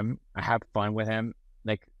lot with him. I have fun with him.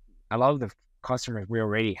 Like a lot of the customers we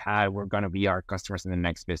already had were going to be our customers in the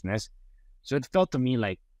next business. So it felt to me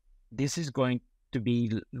like this is going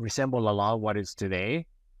to resemble a lot of what is today.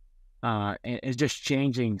 And it's just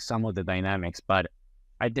changing some of the dynamics, but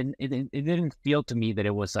it didn't feel to me that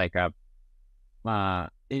it was like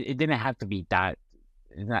it didn't have to be that.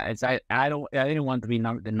 I didn't want to be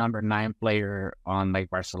the number 9 player on like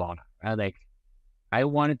Barcelona. I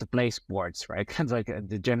wanted to play sports, right? Kind of like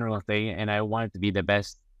the general thing, and I wanted to be the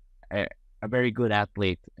best, a very good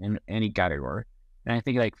athlete in any category. And I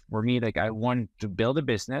think like for me, like I wanted to build a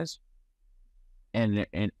business and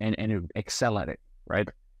excel at it, right?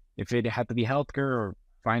 If it had to be healthcare or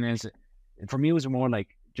finance, for me it was more like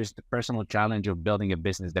just the personal challenge of building a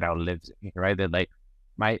business that outlives me, right? That like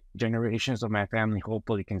my generations of my family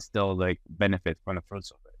hopefully can still like benefit from the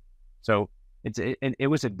fruits of it. So it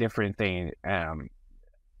was a different thing.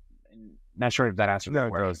 Not sure if that answers the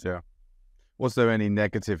question. No, it does, yeah. Was there any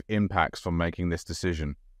negative impacts from making this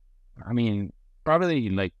decision? I mean, probably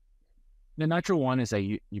like the natural one is that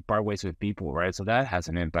you part ways with people, right? So that has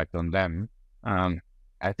an impact on them.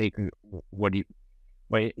 I think what you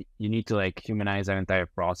need to like humanize that entire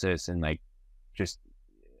process and like just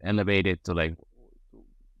elevate it to like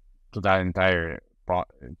to that entire to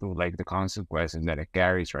like the consequences that it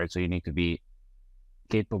carries, right? So you need to be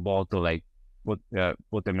capable to like put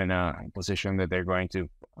them in a position that they're going to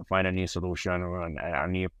find a new solution or a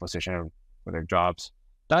new position for their jobs.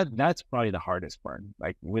 That's probably the hardest part,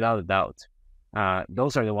 like without a doubt.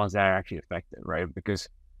 Those are the ones that are actually affected, right? Because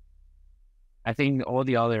I think all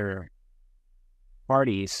the other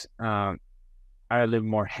parties are a little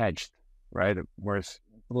more hedged, right? Whereas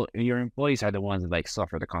your employees are the ones that like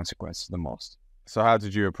suffer the consequences the most. So how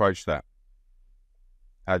did you approach that?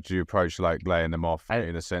 How did you approach like laying them off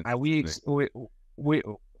in a sense?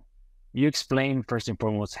 You explain first and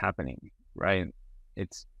foremost what's happening, right?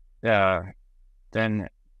 It's then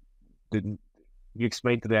you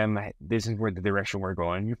explain to them this is where the direction we're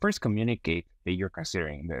going. You first communicate that you're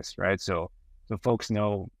considering this, right? So folks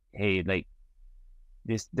know, hey, like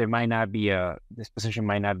this position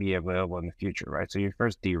might not be available in the future, right? So you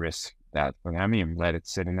first de-risk that for them and let it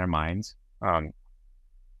sit in their minds.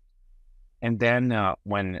 And then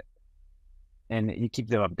and you keep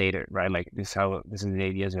them updated, right? Like this is the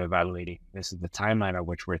ideas we're evaluating. This is the timeline at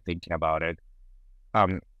which we're thinking about it.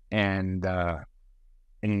 And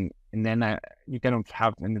then you kind of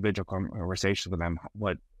have individual conversations with them.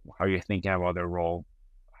 How you're thinking about their role,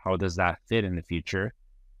 how does that fit in the future?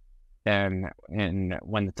 And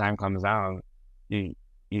when the time comes out, you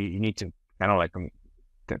need to kind of like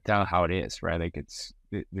tell how it is, right? Like this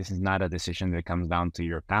is not a decision that comes down to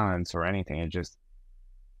your talents or anything. It's just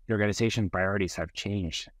your organization priorities have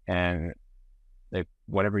changed, and like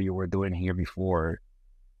whatever you were doing here before,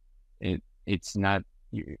 it's not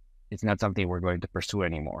something we're going to pursue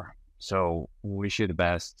anymore. So we wish you the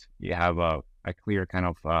best. You have a clear kind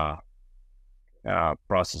of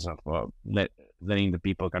process of letting the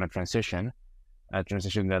people kind of transition, a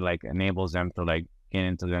transition that like enables them to like get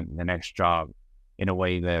into the next job in a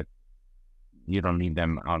way that you don't leave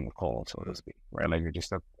them out in the cold, so to speak, right? Like you're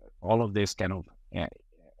just all of this kind of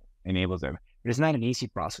enables them. But it's not an easy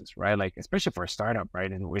process, right? Like especially for a startup,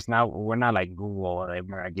 right? And we're not like Google. Like,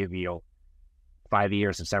 we're gonna give you 5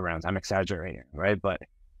 years of severance. I'm exaggerating, right? But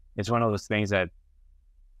it's one of those things that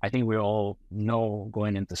I think we all know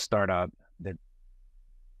going into startup that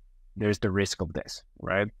there's the risk of this,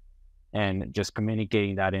 right? And just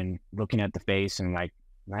communicating that and looking at the face and like,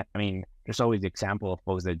 I mean, there's always the example of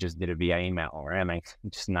folks that just did it via email, right? Like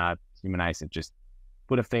just not humanize it, just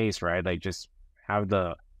put a face, right? Like just have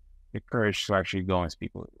the courage to actually go and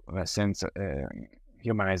speak with a sense,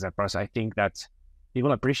 humanize that process. I think that's,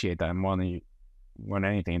 people appreciate that more than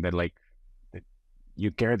anything, that like that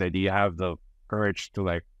you care, that you have the courage to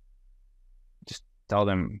like just tell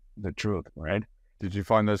them the truth, right? Did you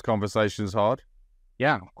find those conversations hard?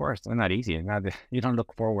 Yeah, of course. They're not easy. You don't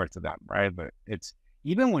look forward to them, right? But it's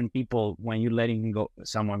even when you're letting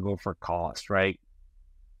someone go for cause, right?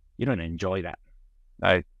 You don't enjoy that.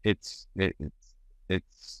 Like I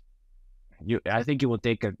think it will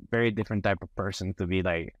take a very different type of person to be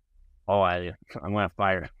like, oh, I'm going to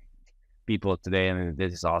fire people today and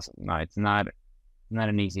this is awesome. No, it's not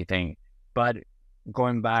an easy thing. But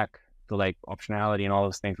going back to like optionality and all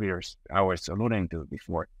those things I was alluding to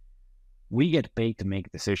before, we get paid to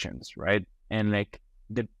make decisions, right? And like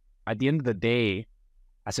at the end of the day,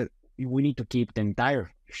 I said we need to keep the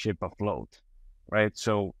entire ship afloat, right?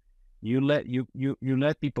 So you let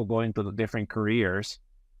people go into the different careers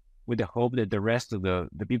with the hope that the rest of the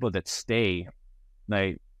people that stay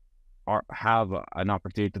like have an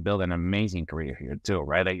opportunity to build an amazing career here too,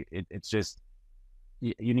 right? Like it's just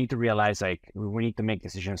you need to realize like we need to make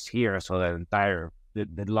decisions here so that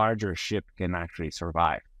the larger ship can actually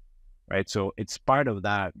survive, right? So it's part of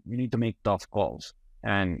that. You need to make tough calls,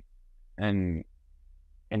 and if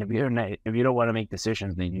you don't want to make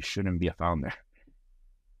decisions, then you shouldn't be a founder.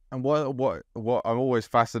 And what I'm always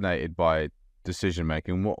fascinated by decision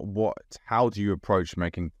making. How do you approach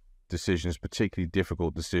making decisions, particularly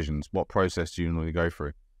difficult decisions? What process do you normally go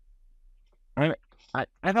through? I've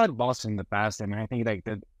had boss in the past, and I think like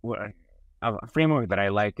a framework that I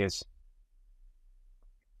like is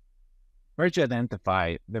first you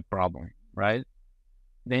identify the problem, right?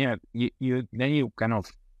 Then you kind of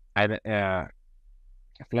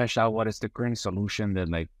flesh out what is the current solution that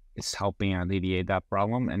like is helping alleviate that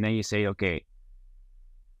problem, and then you say, okay,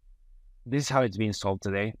 this is how it's being solved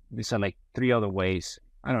today. These are like 3 other ways.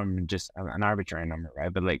 I don't know, just an arbitrary number,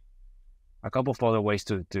 right? But like a couple of other ways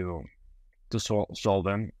to solve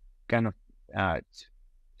them. Kind of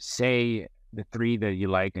say the 3 that you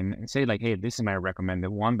like, and say like, hey, this is my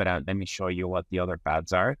recommended one, but let me show you what the other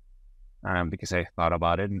paths are, because I thought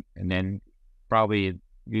about it, and then probably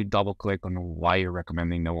you double click on why you're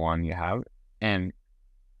recommending the one you have, and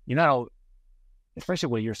especially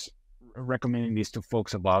when you're recommending these to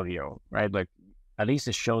folks above you, right? Like, at least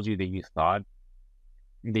it shows you that you thought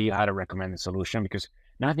that you had a recommended solution, because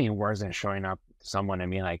nothing worse than showing up to someone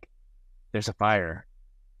and being like, there's a fire.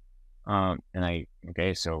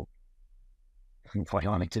 Okay, so what do you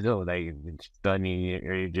want me to do? Like, done,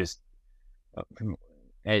 or you just,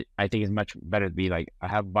 I think it's much better to be like, I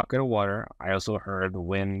have a bucket of water. I also heard the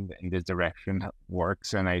wind in this direction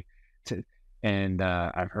works. And I've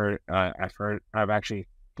actually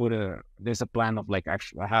there's a plan of like,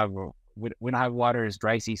 actually, we don't have water, it's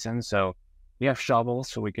dry season. So we have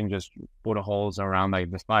shovels, so we can just put holes around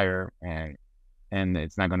like the fire, and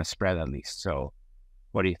it's not going to spread, at least. So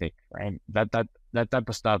what do you think? Right? That type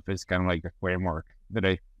of stuff is kind of like the framework that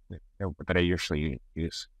I usually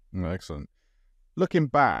use. Oh, excellent. Looking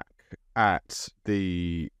back at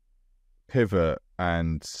the pivot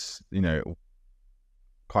and,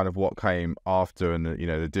 kind of what came after, and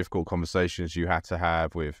the difficult conversations you had to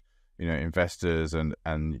have with, investors and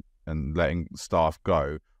letting staff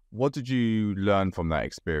go, what did you learn from that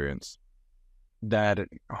experience? That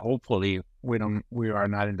hopefully we are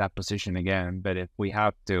not in that position again. But if we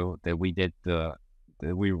have to, that we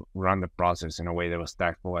run the process in a way that was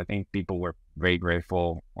tactful. I think people were very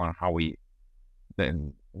grateful on how we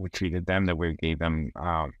treated them, that we gave them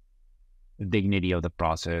the dignity of the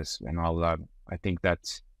process and all that. I think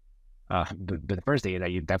that's the first day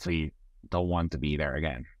that you definitely don't want to be there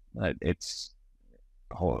again.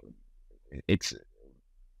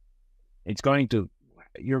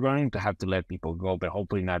 You're going to have to let people go, but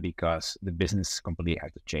hopefully not because the business completely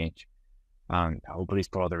has to change. Hopefully it's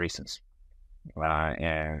for other reasons.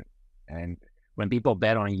 And when people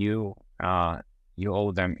bet on you, you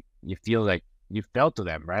owe them. You feel like you fell to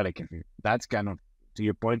them, right? Like, that's kind of to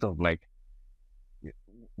your point of like,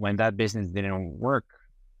 when that business didn't work,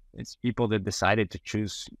 it's people that decided to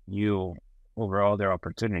choose you over all their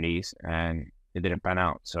opportunities, and it didn't pan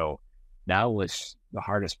out. So that was the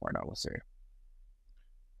hardest part, I would say.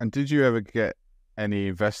 And did you ever get any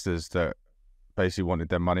investors that basically wanted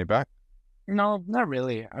their money back? No, not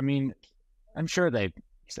really. I mean, I'm sure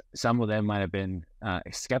some of them might have been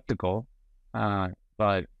skeptical,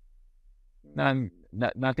 but nothing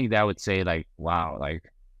that I would say like, wow, like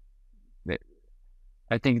that.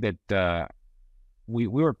 I think that we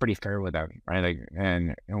were pretty fair with them, right? Like,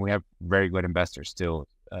 and we have very good investors still.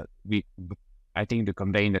 I think to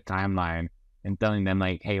conveying the timeline and telling them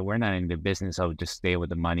like, hey, we're not in the business of just stay with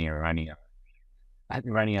the money or running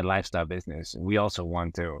a lifestyle business. We also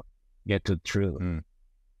want to get to the truth.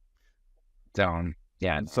 So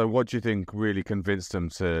yeah. So what do you think really convinced them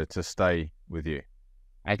to stay with you?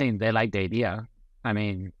 I think they like the idea. I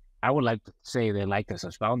mean, I would like to say they like us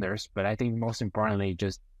as founders, but I think most importantly,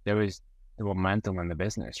 just there was the momentum in the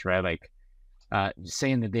business, right? Like,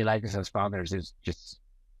 saying that they like us as founders is just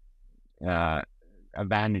a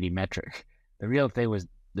vanity metric. The real thing was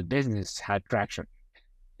the business had traction,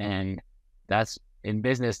 and that's in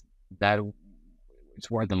business that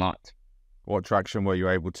it's worth a lot. What traction were you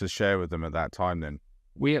able to share with them at that time then?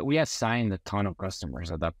 We had signed a ton of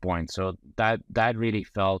customers at that point, so that really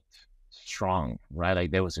felt strong, right?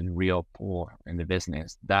 Like, there was a real pull in the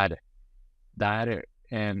business.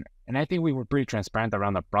 And I think we were pretty transparent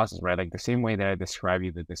around the process, right? Like, the same way that I described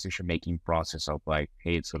you the decision-making process of like,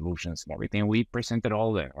 hey, solutions and everything, we presented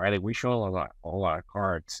all that, right? Like, we showed all our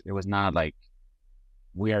cards. It was not like,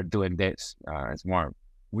 we are doing this. It's more,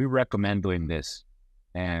 we recommend doing this,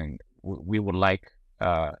 and we would like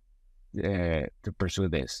to pursue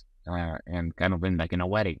this, and kind of in a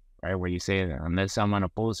wedding, right? Where you say, unless someone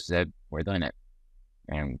opposes it, we're doing it.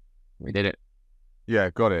 And we did it.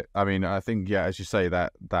 Yeah, got it. I mean, I think, yeah, as you say,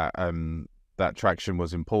 that traction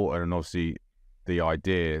was important, and obviously the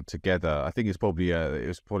idea together. I think it was probably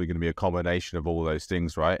going to be a combination of all those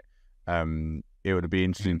things, right? It would be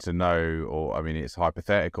interesting to know, or I mean, it's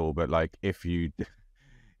hypothetical, but like, if you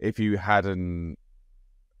hadn't,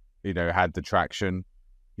 had the traction,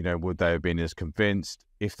 would they have been as convinced?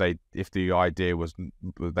 If the idea was,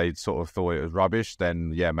 they sort of thought it was rubbish,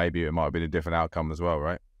 then yeah, maybe it might have been a different outcome as well,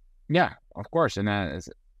 right? Yeah, of course. And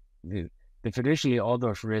traditionally, all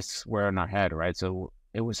those risks were on our head, right? So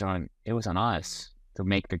it was on us to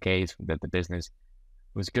make the case that the business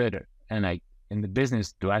was good, and like, in the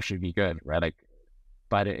business to actually be good, right? Like,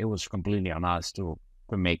 but it was completely on us to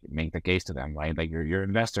make the case to them, right? Like, your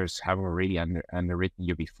investors have already underwritten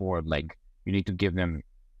you before. Like, you need to give them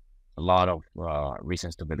a lot of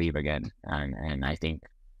reasons to believe again, and I think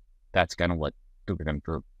that's kind of what took them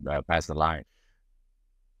to pass the line.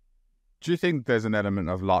 Do you think there's an element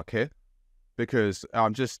of luck here? Because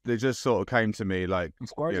they just sort of came to me like,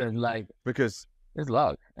 of course, yeah, it's like, because it's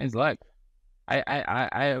luck.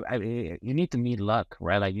 you need to meet luck,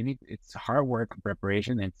 right? Like it's hard work,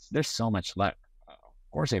 preparation, and there's so much luck.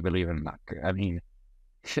 Of course, I believe in luck. I mean,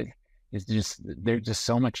 it's just there's just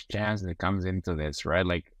so much chance that comes into this, right?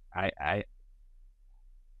 Like I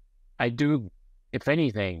do, if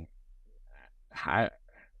anything, I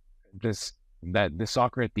just that the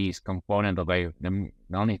Socrates component of like the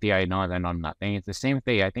only thing I know is I know nothing. It's the same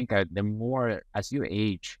thing. I think the more as you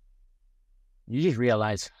age, you just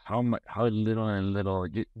realize how little and little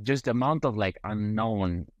just the amount of like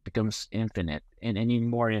unknown becomes infinite and any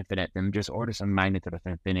more infinite than just orders of magnitude of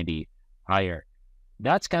infinity higher.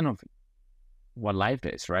 That's kind of what life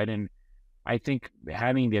is, right? And I think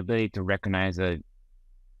having the ability to recognize that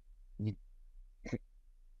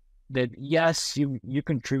yes, you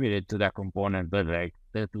contributed to that component, but like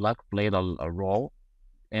that luck played a role,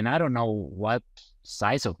 and I don't know what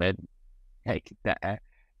size of it, like that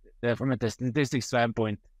from a statistics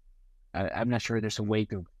standpoint, I'm not sure there's a way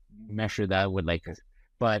to measure that with like,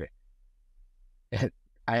 but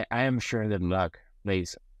I am sure that luck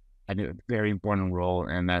plays a very important role,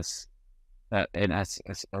 and as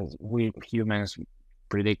we humans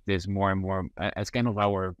predict this more and more, as kind of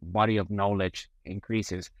our body of knowledge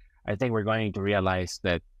increases, I think we're going to realize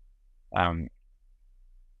that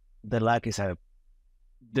the luck is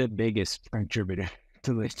the biggest contributor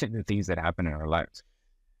to the things that happen in our lives.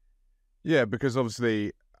 Yeah, because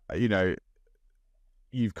obviously,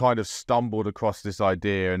 you've kind of stumbled across this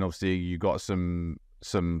idea, and obviously you got some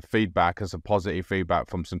feedback, as a positive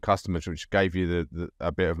feedback from some customers, which gave you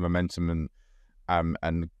a bit of momentum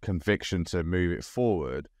and conviction to move it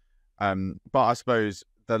forward. But I suppose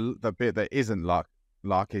the bit that isn't luck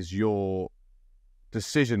is your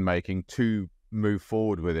decision making to move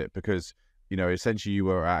forward with it, because essentially you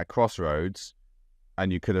were at a crossroads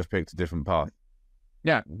and you could have picked a different path.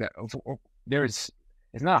 Yeah, it's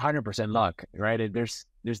not 100% luck, right? There's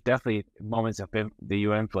definitely moments of the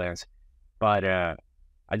you influence, but I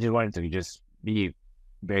just wanted to just be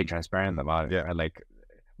very transparent about it. Yeah, right? Like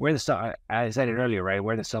where I said it earlier, right?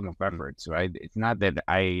 We're the sum of efforts, right? It's not that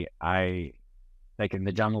I like in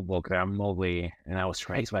the Jungle Book that I'm Mowgli and I was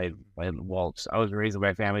raised by wolves. I was raised by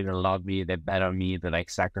a family that loved me, that bet on me, that like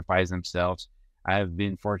sacrificed themselves. I've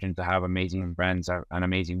been fortunate to have amazing friends, an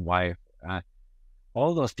amazing wife.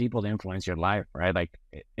 All those people influence your life, right? Like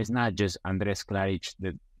it's not just Andres Klaric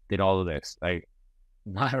that did all of this. Like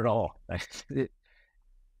not at all. Like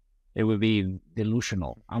it would be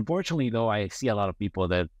delusional. Unfortunately, though, I see a lot of people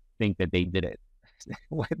that think that they did it.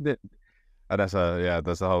 And that's a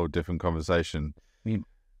whole different conversation. I mean,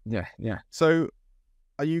 yeah. So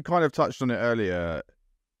you kind of touched on it earlier,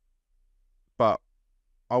 but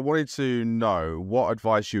I wanted to know what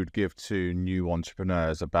advice you would give to new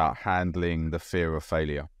entrepreneurs about handling the fear of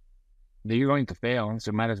failure. You're going to fail,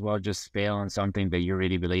 so might as well just fail on something that you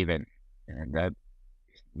really believe in, and that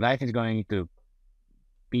life is going to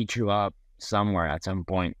beat you up somewhere at some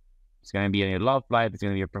point. It's going to be in your love life, it's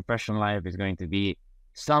going to be your professional life, it's going to be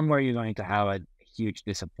somewhere you're going to have a huge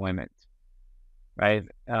disappointment, right?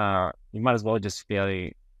 You might as well just fail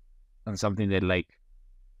on something that like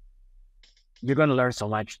you're going to learn so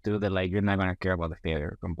much too that like you're not going to care about the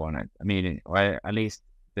failure component. I mean, or at least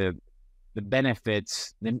the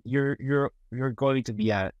benefits. Then you're going to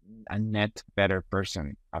be a net better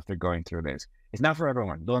person after going through this. It's not for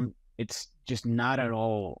everyone. It's just not at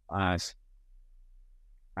all as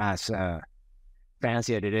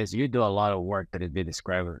fancy as it is. You do a lot of work that has been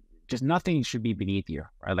described. Just nothing should be beneath you,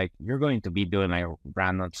 right? Like you're going to be doing like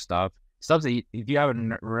random stuff that if you have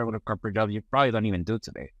a regular corporate job, you probably don't even do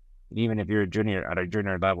today. Even if you're at a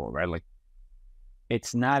junior level, right? Like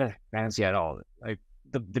it's not fancy at all. Like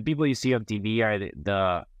the people you see on TV are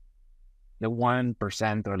the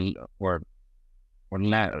 1% or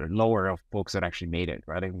lower of folks that actually made it,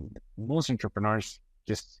 right? Like most entrepreneurs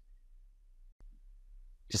just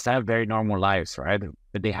have very normal lives, right?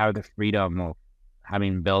 But they have the freedom of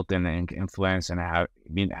having built an influence and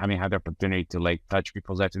having had the opportunity to like touch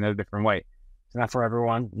people's lives in a different way. It's not for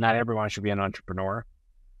everyone. Not everyone should be an entrepreneur.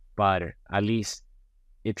 But at least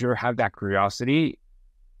if you have that curiosity,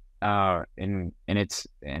 and it's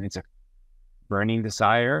a burning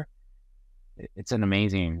desire, it's an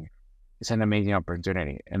amazing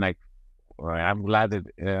opportunity. And like, I'm glad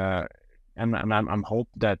that I'm hope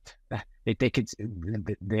that they take it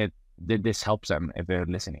that this helps them if they're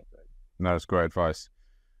listening. No, that's great advice.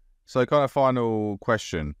 So, kind of final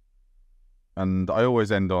question, and I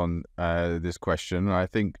always end on this question. I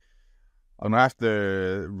think I'm gonna have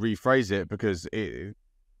to rephrase it because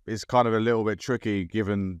it's kind of a little bit tricky,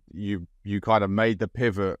 given you kind of made the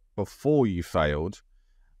pivot before you failed.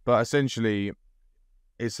 But essentially,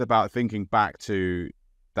 it's about thinking back to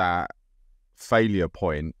that failure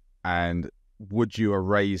point, and would you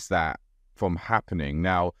erase that from happening?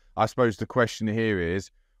 Now, I suppose the question here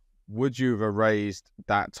is, would you have erased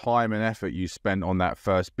that time and effort you spent on that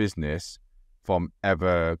first business from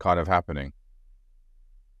ever kind of happening?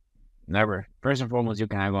 Never. First and foremost, you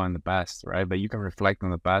can hang on the past, right? But you can reflect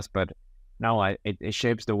on the past. But no, it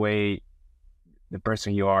shapes the way, the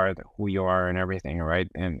person you are, who you are, and everything, right?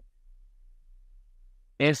 And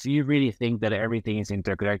if you really think that everything is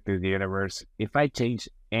interconnected with the universe, if I change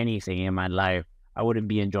anything in my life, I wouldn't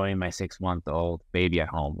be enjoying my 6-month-old baby at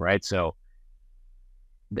home, right? So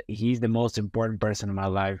he's the most important person in my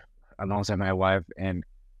life alongside my wife, and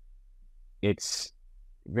it's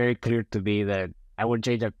very clear to me that I would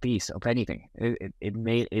change a piece of anything. It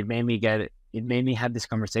made me have this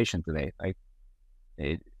conversation today. Like,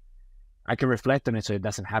 I can reflect on it so it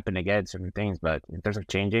doesn't happen again, certain things, but in terms of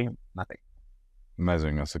changing, nothing.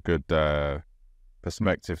 Amazing. That's a good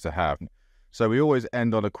perspective to have. So we always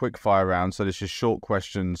end on a quick fire round. So this is short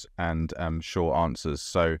questions and short answers.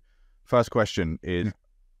 So first question is,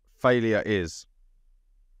 failure is?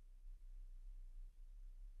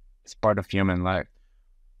 It's part of human life.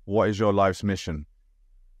 What is your life's mission?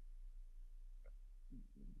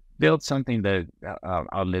 Build something that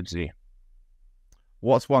outlives you.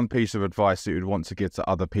 What's one piece of advice that you'd want to give to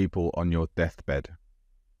other people on your deathbed?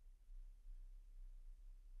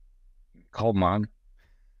 Call mom.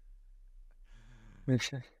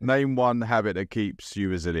 Name one habit that keeps you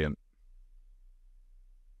resilient.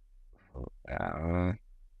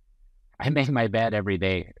 I make my bed every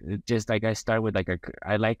day. Just like I start with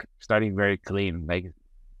I like starting very clean. Like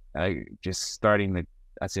I just starting with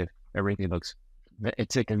as if everything looks.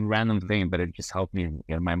 It's like a random thing, but it just helped me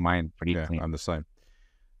get my mind pretty clean. I'm the same.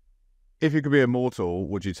 If you could be immortal,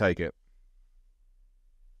 would you take it?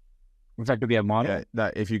 If I could be a model? Yeah,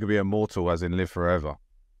 that if you could be immortal, as in live forever.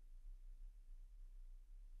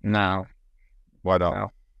 No. Why not?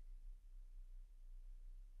 No.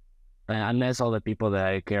 Unless all the people that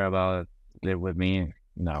I care about live with me,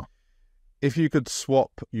 no. If you could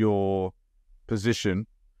swap your position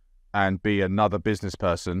and be another business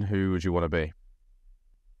person, who would you want to be?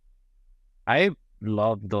 I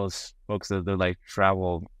love those folks that do like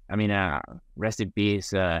travel. I mean, rest in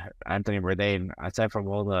peace, Anthony Bourdain. Aside from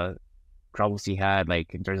all the troubles he had,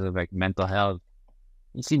 like in terms of like mental health,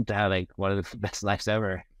 he seemed to have like one of the best lives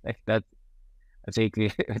ever. Like that, I think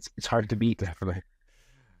it's hard to beat. Definitely.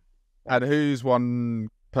 And who's one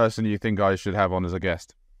person you think I should have on as a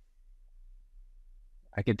guest?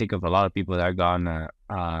 I can think of a lot of people that have gone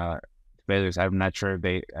failures. I'm not sure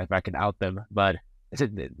if I can out them, but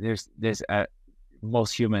there's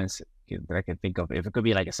most humans that I can think of. If it could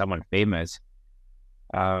be like someone famous,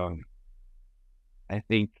 I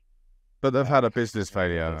think. But they've had a business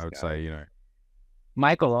failure, I would say, you know.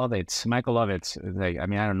 Michael Lovitz, like, I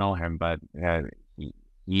mean, I don't know him, but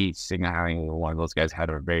he's single-handedly one of those guys had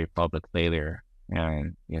a very public failure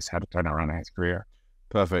and he has had to turn around his career.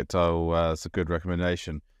 Perfect. Oh, that's a good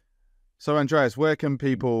recommendation. So, Andreas, where can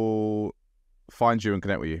people find you and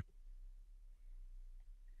connect with you?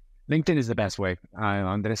 LinkedIn is the best way. I'm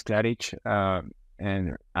Andres Klaric,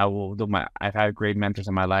 and I've had great mentors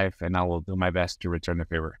in my life, and I will do my best to return the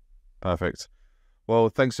favor. Perfect. Well,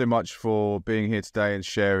 thanks so much for being here today and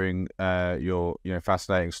sharing your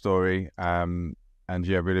fascinating story. And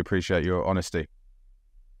yeah, really appreciate your honesty.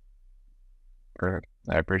 Perfect.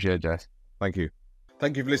 I appreciate it, Jess. Thank you.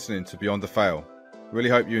 Thank you for listening to Beyond the Fail. Really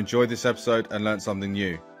hope you enjoyed this episode and learned something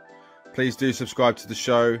new. Please do subscribe to the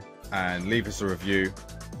show and leave us a review.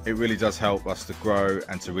 It really does help us to grow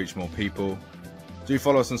and to reach more people. Do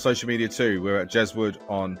follow us on social media too. We're at Jeswood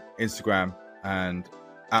on Instagram and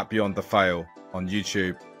at Beyond the Fail on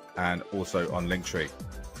YouTube and also on Linktree.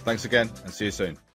 Thanks again and see you soon.